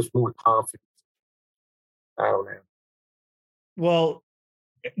maybe it's just more confidence. I don't know. Well,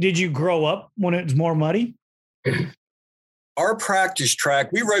 did you grow up when it was more muddy? Our practice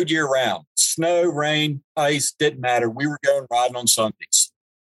track, we rode year round. Snow, rain, ice, didn't matter. We were going riding on Sundays.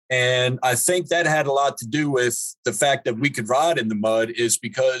 And I think that had a lot to do with the fact that we could ride in the mud is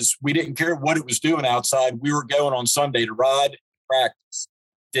because we didn't care what it was doing outside. We were going on Sunday to ride and practice.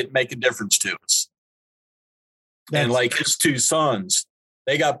 Didn't make a difference to us. And like his two sons,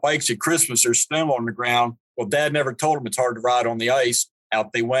 they got bikes at Christmas or snow on the ground. Well, Dad never told them it's hard to ride on the ice.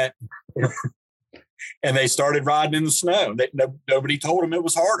 Out they went. And they started riding in the snow. Nobody told them it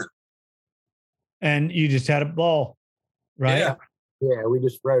was harder. And you just had a ball, right? Yeah. Yeah, we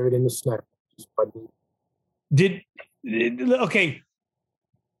just rode in the snow. Okay.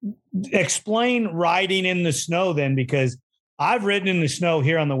 Explain riding in the snow then, because I've ridden in the snow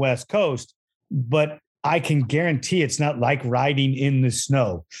here on the West Coast, but I can guarantee it's not like riding in the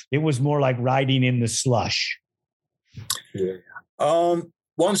snow. It was more like riding in the slush. Yeah.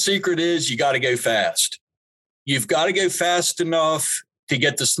 One secret is you got to go fast. You've got to go fast enough to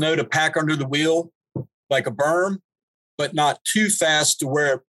get the snow to pack under the wheel like a berm, but not too fast to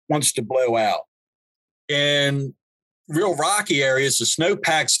where it wants to blow out. In real rocky areas, the snow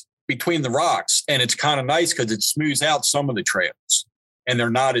packs between the rocks, and it's kind of nice because it smooths out some of the trails, and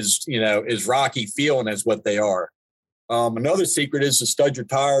they're not as rocky feeling as what they are. Another secret is to stud your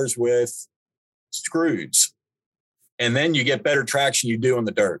tires with screws, and then you get better traction you do in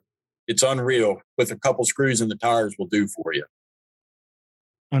the dirt. It's unreal with a couple screws in the tires will do for you.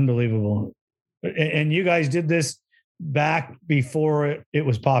 Unbelievable. And you guys did this back before it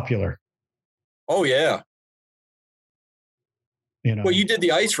was popular. Oh, yeah. Well, you did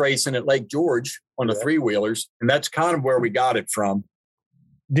the ice racing at Lake George on the three-wheelers, and that's kind of where we got it from.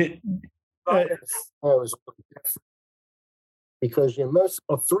 It was different because most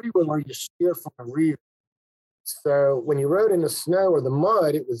of a three-wheeler, you steer from the rear. So when you rode in the snow or the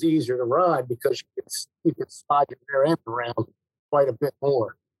mud, it was easier to ride because you could slide your rear end around quite a bit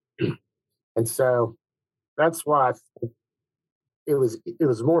more. And so that's why it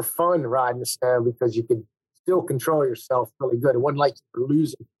was more fun to ride in the snow because you could still control yourself really good. It wasn't like you were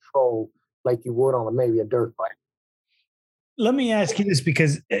losing control like you would on maybe a dirt bike. Let me ask you this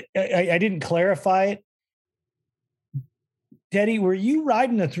because I didn't clarify it. Teddy, were you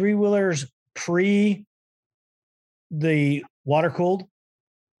riding the three-wheelers pre the water-cooled?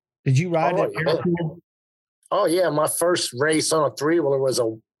 Did you ride it air-cooled? Oh, yeah. My first race on a three-wheeler was a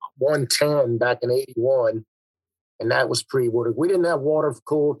 110 back in 81, and that was pre-water. We didn't have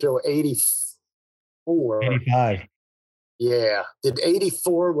water-cooled till 84. 85. Yeah. Did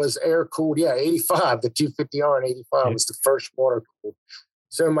 84 was air-cooled? Yeah, 85. The 250R and 85 was the first water-cooled.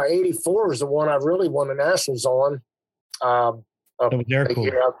 So my 84 was the one I really won the Nationals on. The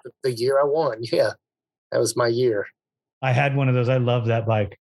year I won. Yeah. That was my year. I had one of those. I love that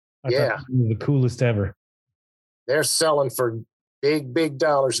bike. I thought it was the coolest ever. They're selling for big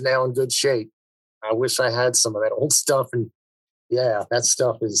dollars now in good shape. I wish I had some of that old stuff. And yeah, that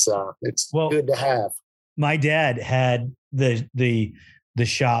stuff is it's good to have. My dad had the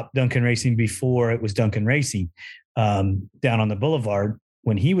shop Duncan Racing before it was Duncan Racing down on the boulevard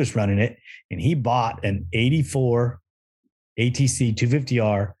when he was running it, and he bought an 84 ATC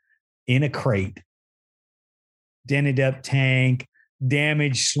 250R in a crate. Dented up tank,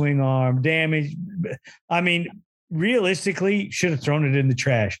 damaged swing arm, realistically, should have thrown it in the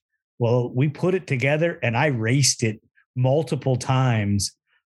trash. Well, we put it together and I raced it multiple times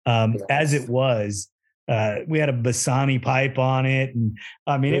as it was. We had a Bassani pipe on it. And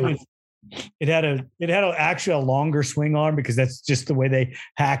it had actually a longer swing arm because that's just the way they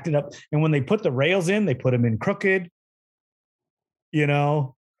hacked it up. And when they put the rails in, they put them in crooked,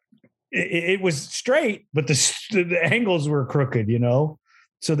 It was straight, but the angles were crooked,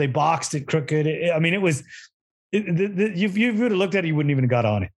 so they boxed it crooked. It was, if you would have looked at it, you wouldn't even have got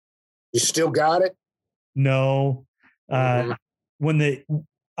on it. You still got it? No. I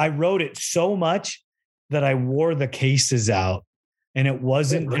rode it so much that I wore the cases out, and it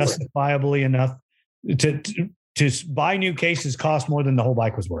wasn't justifiably enough to buy new cases. Cost more than the whole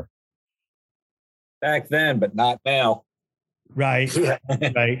bike was worth. Back then, but not now. Right.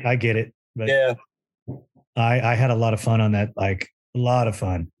 Right. I get it. But yeah. I had a lot of fun on that bike. A lot of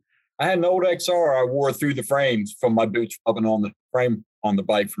fun. I had an old XR I wore through the frames from my boots rubbing on the frame on the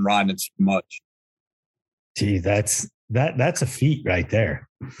bike from riding it so much. Gee, that's a feat right there.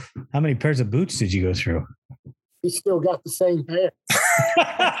 How many pairs of boots did you go through? He still got the same pair.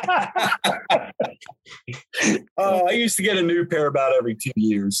 I used to get a new pair about every 2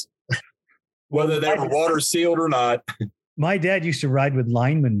 years, whether they were water sealed or not. My dad used to ride with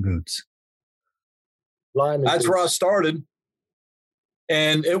lineman boots. That's where I started.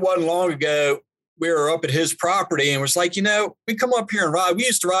 And it wasn't long ago, we were up at his property and was like, we come up here and ride. We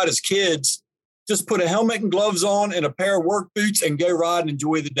used to ride as kids, just put a helmet and gloves on and a pair of work boots and go ride and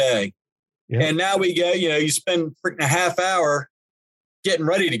enjoy the day. Yep. And now we go, you spend freaking a half hour getting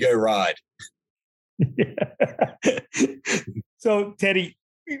ready to go ride. So, Teddy,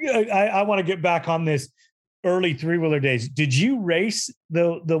 I want to get back on this early three-wheeler days. Did you race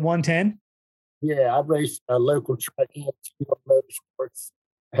the 110? Yeah, I raced a local track, Motorsports,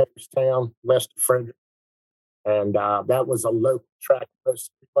 Hagerstown, west of Frederick. And that was a local track. Most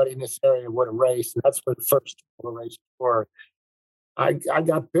everybody in this area would have raced. And that's where the first races were. I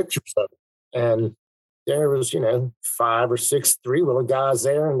got pictures of it. And there was, 5 or 6 three-wheeler guys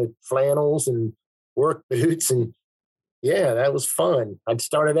there in the flannels and work boots. And yeah, that was fun. I'd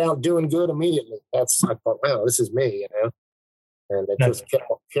started out doing good immediately. I thought, wow, this is me, And it just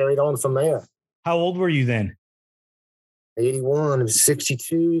carried on from there. How old were you then? 81,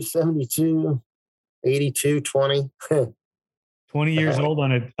 62, 72, 82, 20. 20 years old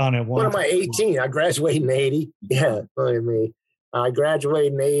on it. What am I, 18? I graduated in 80. Yeah, look at me. I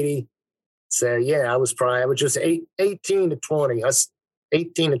graduated in 80. So, yeah, I was just 18 to 20.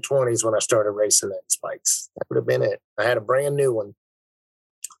 18 to 20 is when I started racing those bikes. That would have been it. I had a brand new one.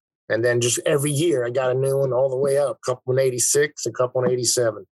 And then just every year, I got a new one all the way up. A couple in 86, a couple in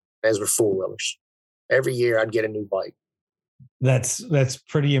 87. Those were four-wheelers. Every year, I'd get a new bike. That's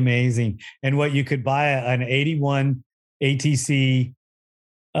pretty amazing. And what you could buy an 81 ATC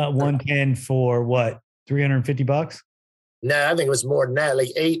 110 for what, $350? No, I think it was more than that, like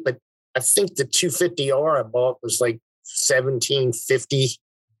 8. But I think the 250R I bought was like $1,750.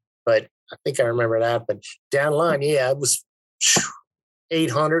 But I think I remember that. But down the line, yeah, it was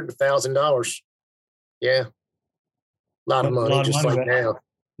 $800, $1,000. Yeah, a lot of money, just like now.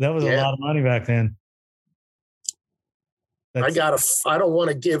 That was a lot of money back then. I don't want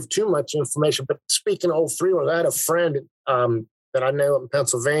to give too much information, but speaking of old three-wheelers, I had a friend that I know up in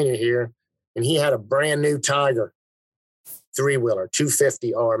Pennsylvania here, and he had a brand new Tiger three-wheeler,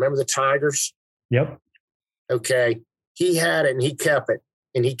 250R. Remember the Tigers? Yep. Okay. He had it and he kept it.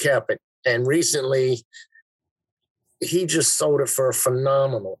 And recently he just sold it for a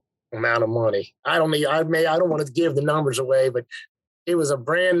phenomenal amount of money. I don't want to give the numbers away, but it was a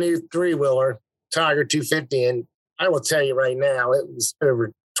brand new three-wheeler Tiger 250. And I will tell you right now, it was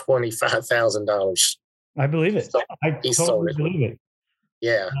over $25,000. I believe it. So I totally believe it.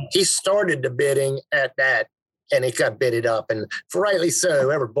 Yeah. He started the bidding at that, and it got bidded up. And for rightly so,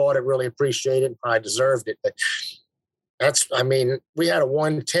 whoever bought it really appreciated it and probably deserved it. But we had a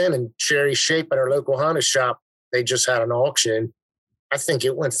 110 in cherry shape at our local Honda shop. They just had an auction. I think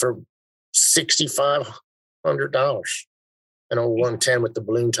it went for $6,500. An old 110 with the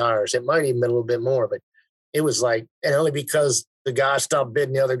balloon tires. It might even be a little bit more, but it was like, and only because the guy stopped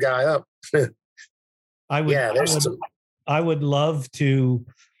bidding the other guy up. I would love to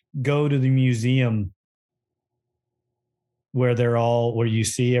go to the museum where you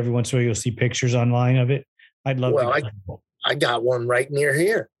see every once in a while, you'll see pictures online of it. I'd love to. I got one right near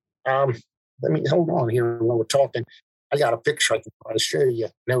here. Let me hold on here while we're talking. I got a picture I can try to show you.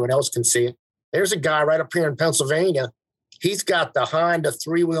 No one else can see it. There's a guy right up here in Pennsylvania. He's got the Honda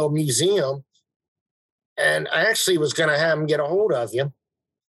three-wheel museum. And I actually was going to have him get a hold of you.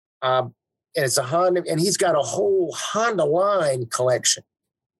 And it's a Honda, and he's got a whole Honda line collection.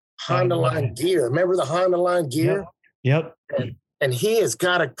 Honda line gear. Remember the Honda line gear? Yep. And he has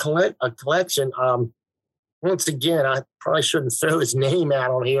got a collection. Once again, I probably shouldn't throw his name out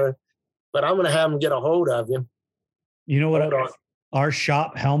on here, but I'm going to have him get a hold of you. You know what? Our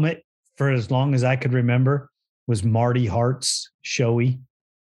shop helmet, for as long as I could remember, was Marty Hart's Shoei.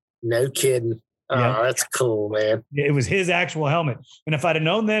 No kidding. Oh, yeah. That's cool, man. It was his actual helmet. And if I'd have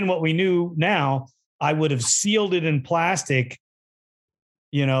known then what we knew now, I would have sealed it in plastic,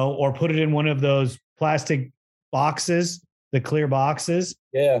 or put it in one of those plastic boxes, the clear boxes.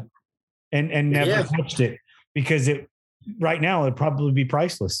 Yeah. And never touched it, because right now it'd probably be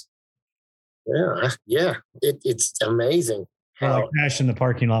priceless. Yeah. Yeah. It's amazing. I crashed in the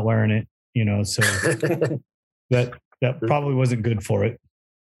parking lot wearing it, so that probably wasn't good for it.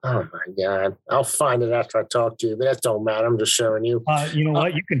 Oh my God. I'll find it after I talk to you, but that don't matter. I'm just showing you. You know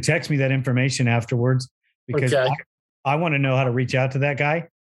what? You can text me that information afterwards, because I want to know how to reach out to that guy.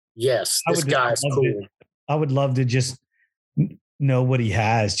 Yes. This guy is cool. I would love to just know what he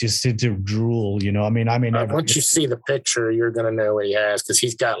has just to drool, you know. I mean, once you see the picture, you're going to know what he has, because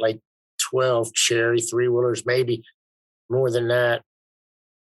he's got like 12 Cherry 3-wheelers, maybe more than that.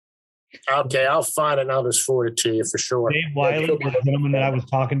 Okay, I'll find it and I'll just forward it to you for sure. Dave Wiley, the gentleman that I was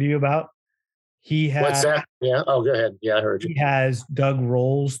talking to you about, he has. What's that? Yeah. Oh, go ahead. Yeah, I heard you. He has Doug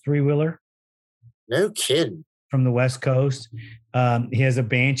Roll's 3-wheeler. No kidding. From the West Coast. He has a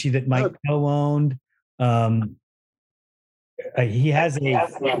Banshee that Mike Poe owned. He has a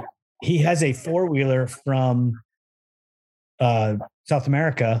 4-wheeler from South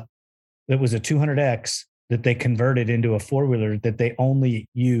America that was a 200X that they converted into a 4-wheeler that they only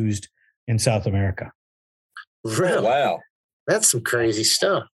used in South America. Really? Oh, wow. That's some crazy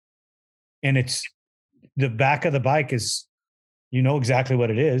stuff. And it's the back of the bike is, you know exactly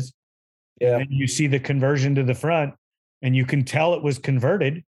what it is. Yeah. And you see the conversion to the front and you can tell it was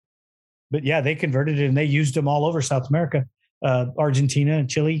converted. But yeah, they converted it and they used them all over South America, Argentina and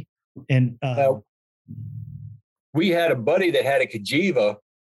Chile. And we had a buddy that had a Cagiva.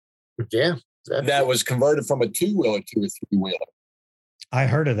 Yeah. That was converted from a 2-wheeler to a 3-wheeler. I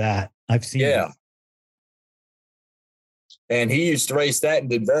heard of that. I've seen it. And he used to race that and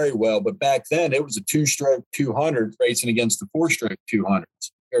did very well. But back then, it was a 2-stroke 200 racing against the 4-stroke 200s.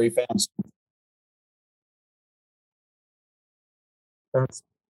 Very fast.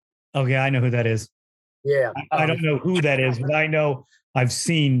 Okay, I know who that is. Yeah. I don't know who that is, but I know I've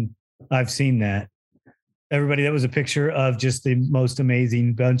seen that. Everybody, that was a picture of just the most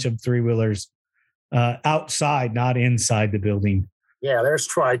amazing bunch of 3-wheelers outside, not inside the building. Yeah, there's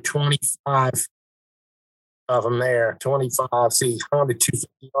probably 25 of them there. 25. See, Honda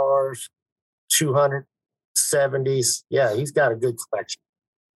 250Rs, 270s. Yeah, he's got a good collection.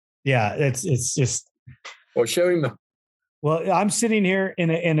 Yeah, it's just. Well, show him the. Well, I'm sitting here in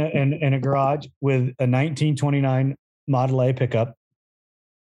a garage with a 1929 Model A pickup.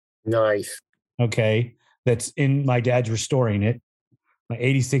 Nice. Okay, that's in my dad's restoring it. My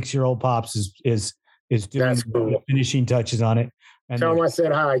 86-year-old pops is doing cool. Finishing touches on it. And tell him I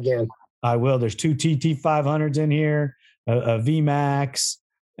said hi again. I will. There's 2 TT500s in here, a VMAX.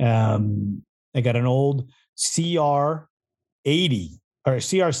 I got an old CR80 or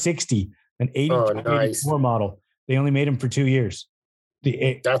CR60, an 84 model. They only made them for 2 years.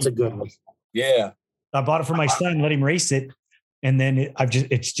 That's a good one. Yeah. I bought it for my son, let him race it. And then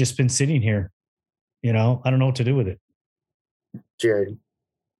it's just been sitting here. You know, I don't know what to do with it. Jared.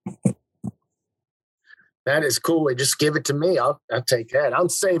 That is cool. Just give it to me. I'll take that. I'm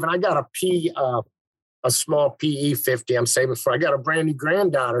saving. I got a small PE50. I'm saving for. I got a brand new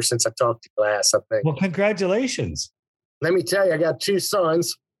granddaughter since I talked to you last, I think. Well, congratulations. Let me tell you, I got 2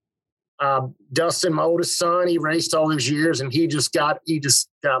 sons. Dustin, my oldest son, he raced all those years, and he just got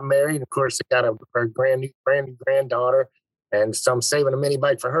married. Of course, I got a brand new granddaughter, and so I'm saving a mini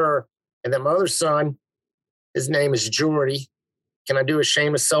bike for her. And then my other son, his name is Jordy. Can I do a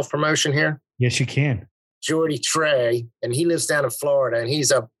shameless self-promotion here? Yes, you can. Jordy Trey, and he lives down in Florida, and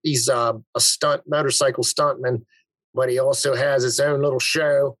he's a motorcycle stuntman, but he also has his own little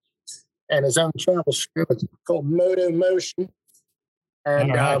show and his own travel show. It's called Moto Motion.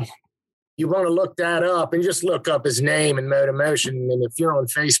 And you want to look that up and just look up his name and Moto Motion. And if you're on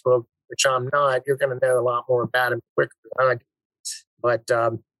Facebook, which I'm not, you're going to know a lot more about him quicker than I do. But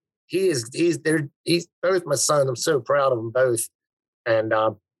he's both my sons. I'm so proud of them both. And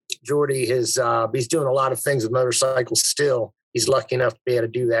Jordy he's doing a lot of things with motorcycles still. He's lucky enough to be able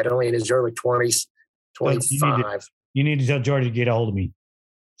to do that only in his early 20s, 25. You need to tell Jordy to get a hold of me.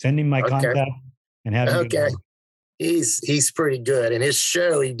 Send him my contact and have him. Okay. He's pretty good. And his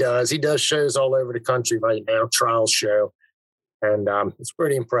show he does shows all over the country right now, trial show. And it's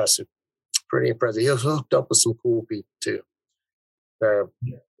pretty impressive. He's hooked up with some cool people too. So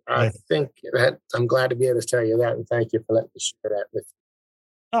I think that I'm glad to be able to tell you that, and thank you for letting me share that with you.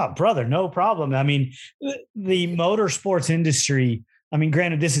 Oh, brother, no problem. I mean, the motorsports industry, I mean,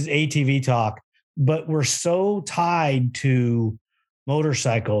 granted, this is ATV talk, but we're so tied to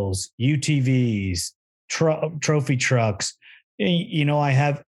motorcycles, UTVs, trophy trucks. You know, I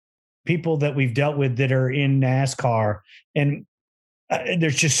have people that we've dealt with that are in NASCAR, and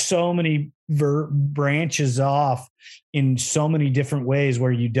there's just so many branches off in so many different ways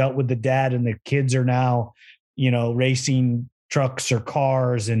where you dealt with the dad and the kids are now, you know, racing trucks or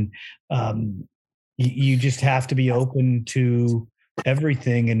cars. And you just have to be open to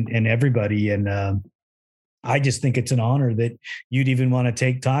everything and everybody. And I just think it's an honor that you'd even want to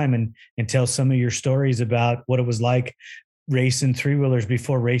take time and tell some of your stories about what it was like racing 3-wheelers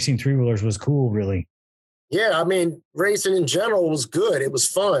before racing 3-wheelers was cool, really. Yeah, I mean, racing in general was good. It was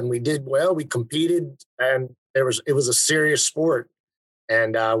fun. We did well. We competed, and it was a serious sport.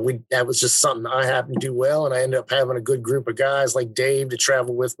 And that was just something I happened to do well. And I ended up having a good group of guys like Dave to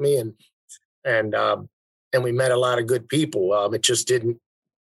travel with me. And we met a lot of good people. It just didn't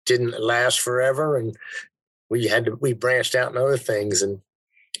last forever. And we branched out in other things.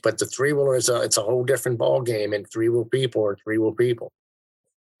 But the three-wheeler it's a whole different ball game, and three-wheel people are three-wheel people.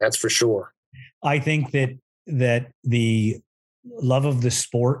 That's for sure. I think that the love of the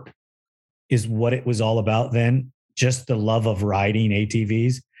sport is what it was all about then. Just the love of riding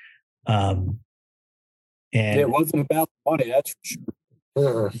ATVs. And it wasn't about the money, that's for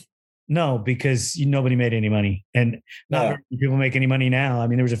sure. No, because nobody made any money, and not very many people make any money now. I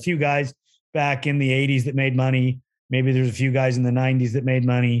mean, there was a few guys back in the 80s that made money. Maybe there's a few guys in the 90s that made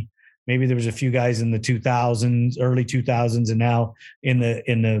money. Maybe there was a few guys in the 2000s, early 2000s, and now in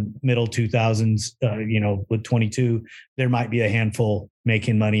the middle 2000s, with 22, there might be a handful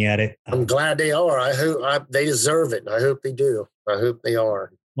making money at it. I'm glad they are. I hope they deserve it. I hope they do. I hope they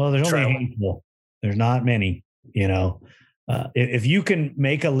are. Well, there's only a handful. There's not many, if you can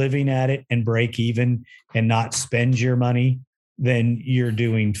make a living at it and break even and not spend your money, then you're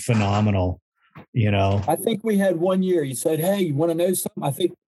doing phenomenal. I think we had one year. You said, "Hey, you want to know something? I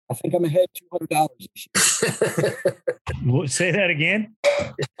think I'm ahead $200 this year." Say that again.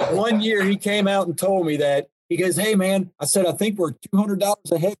 One year he came out and told me that. He goes, "Hey man," I said, "I think we're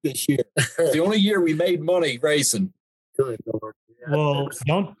 $200 ahead this year." It's the only year we made money racing. Good Lord. Yeah. Well,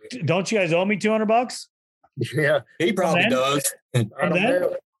 don't you guys owe me $200? Yeah, he probably does.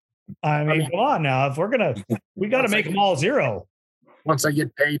 I mean, come on now. If we got to make them all zero. Once I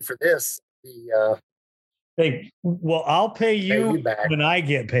get paid for this, I'll pay you when I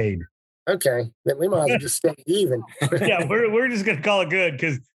get paid. Okay, then we might as well just stay even. Yeah, we're just gonna call it good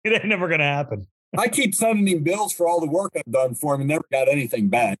because it ain't never gonna happen. I keep sending him bills for all the work I've done for him and never got anything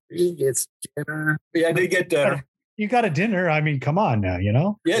back. He gets dinner. Yeah, I did get dinner. You got a dinner. I mean, come on now,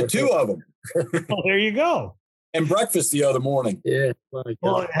 Yeah, 2 of them. Well, there you go. And breakfast the other morning. Yeah.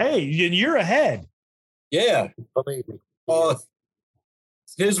 Well, hey, you're ahead. Yeah. Believe me.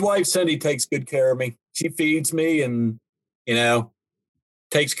 His wife, Cindy, takes good care of me. She feeds me and,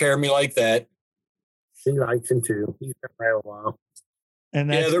 takes care of me like that. She likes him too. He's been around a while.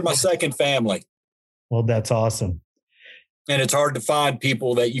 And they're my second family. Well, that's awesome. And it's hard to find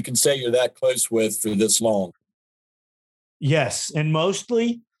people that you can say you're that close with for this long. Yes. And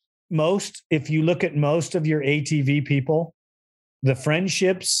if you look at most of your ATV people, the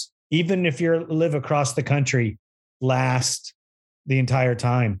friendships, even if you live across the country, last the entire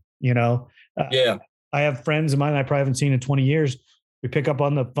time, Yeah. I have friends of mine I probably haven't seen in 20 years. We pick up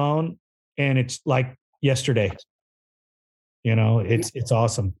on the phone and it's like yesterday. It's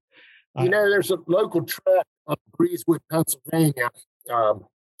awesome. There's a local track up Breezewood, Pennsylvania,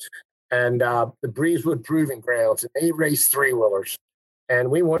 and the Breezewood Proving Grounds, and they race three-wheelers.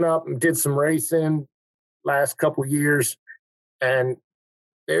 And we went up and did some racing last couple of years, and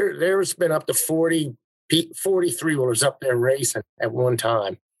there's been up to 40 three-wheelers up there racing at one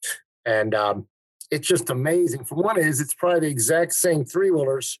time. And it's just amazing. For one it's probably the exact same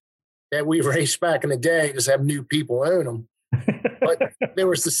three-wheelers that we raced back in the day, just have new people own them. But there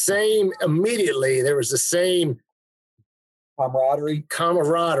was the same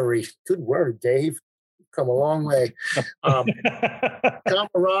camaraderie. Good word, Dave. Come a long way.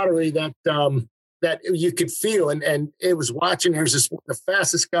 Camaraderie that you could feel, and it was watching. There's the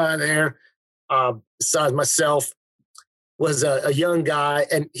fastest guy there, besides myself, was a young guy,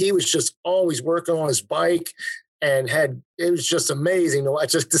 and he was just always working on his bike, and it was just amazing to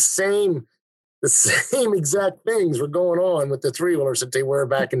watch. Just the same exact things were going on with the three-wheelers that they were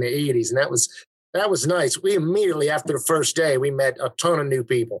back in the 80s. And that was nice. We immediately, after the first day, we met a ton of new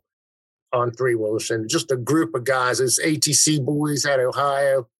people on three-wheelers, and just a group of guys. There's ATC boys out of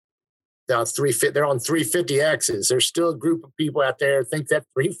Ohio. They're on 350Xs. There's still a group of people out there who think that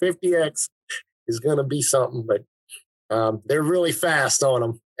 350X is going to be something, but they're really fast on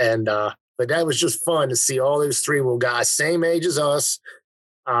them. And but that was just fun to see all those three-wheel guys, same age as us,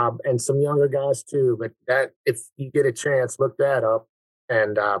 and some younger guys too. But that, if you get a chance, look that up,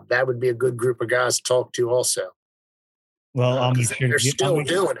 and that would be a good group of guys to talk to also. Well, I'll make sure they're still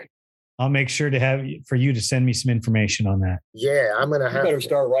doing it. I'll make sure to for you to send me some information on that. Yeah, I'm gonna have. You better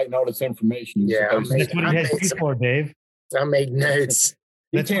start writing all this information. Yeah, that's what he has you for, Dave. I made notes.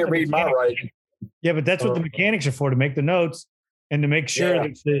 You can't read my writing. Yeah, but that's what the mechanics are for, to make the notes and to make sure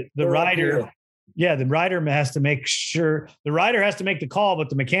that the rider. Yeah, the rider has to make sure the rider has to make the call, but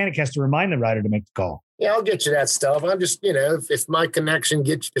the mechanic has to remind the rider to make the call. Yeah, I'll get you that stuff. I'm just, if my connection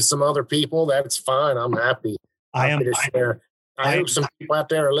gets you to some other people, that's fine. I'm happy. I am to share. I hope some people out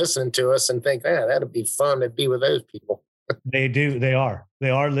there are listening to us and think, that'd be fun to be with those people. They do. They are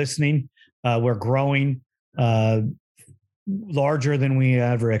listening. We're growing larger than we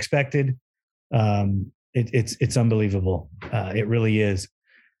ever expected. It's unbelievable. It really is.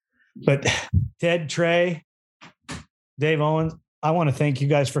 But Ted, Trey, Dave Owens, I want to thank you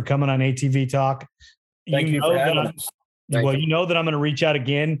guys for coming on ATV Talk. Thank you for having us. You know that I'm going to reach out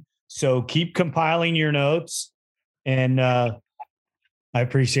again. So keep compiling your notes. And I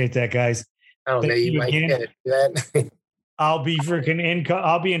appreciate that, guys. I don't know. You might get that. I'll be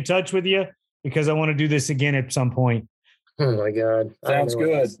in touch with you because I want to do this again at some point. Oh my God. Sounds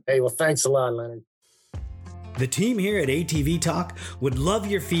good. Hey, well, thanks a lot, Leonard. The team here at ATV Talk would love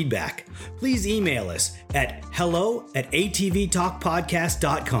your feedback. Please email us at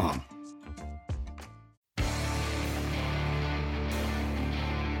hello@atvtalkpodcast.com.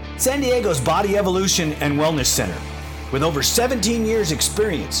 San Diego's Body Evolution and Wellness Center. With over 17 years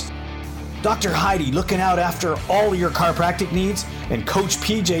experience, Dr. Heidi looking out after all your chiropractic needs, and Coach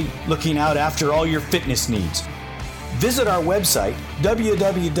PJ looking out after all your fitness needs. Visit our website,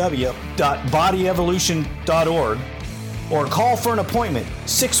 www.bodyevolution.org, or call for an appointment,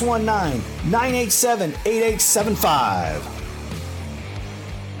 619-987-8875.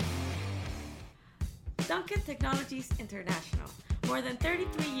 Duncan Technologies International. More than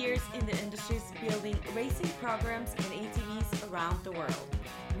 33 years in the industry building racing programs and ATVs around the world.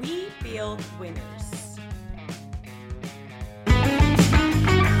 We build winners.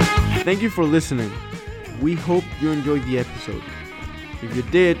 Thank you for listening. We hope you enjoyed the episode. If you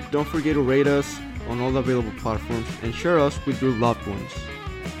did, don't forget to rate us on all the available platforms and share us with your loved ones.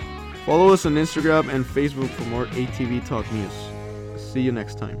 Follow us on Instagram and Facebook for more ATV Talk news. See you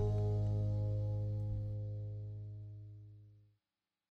next time.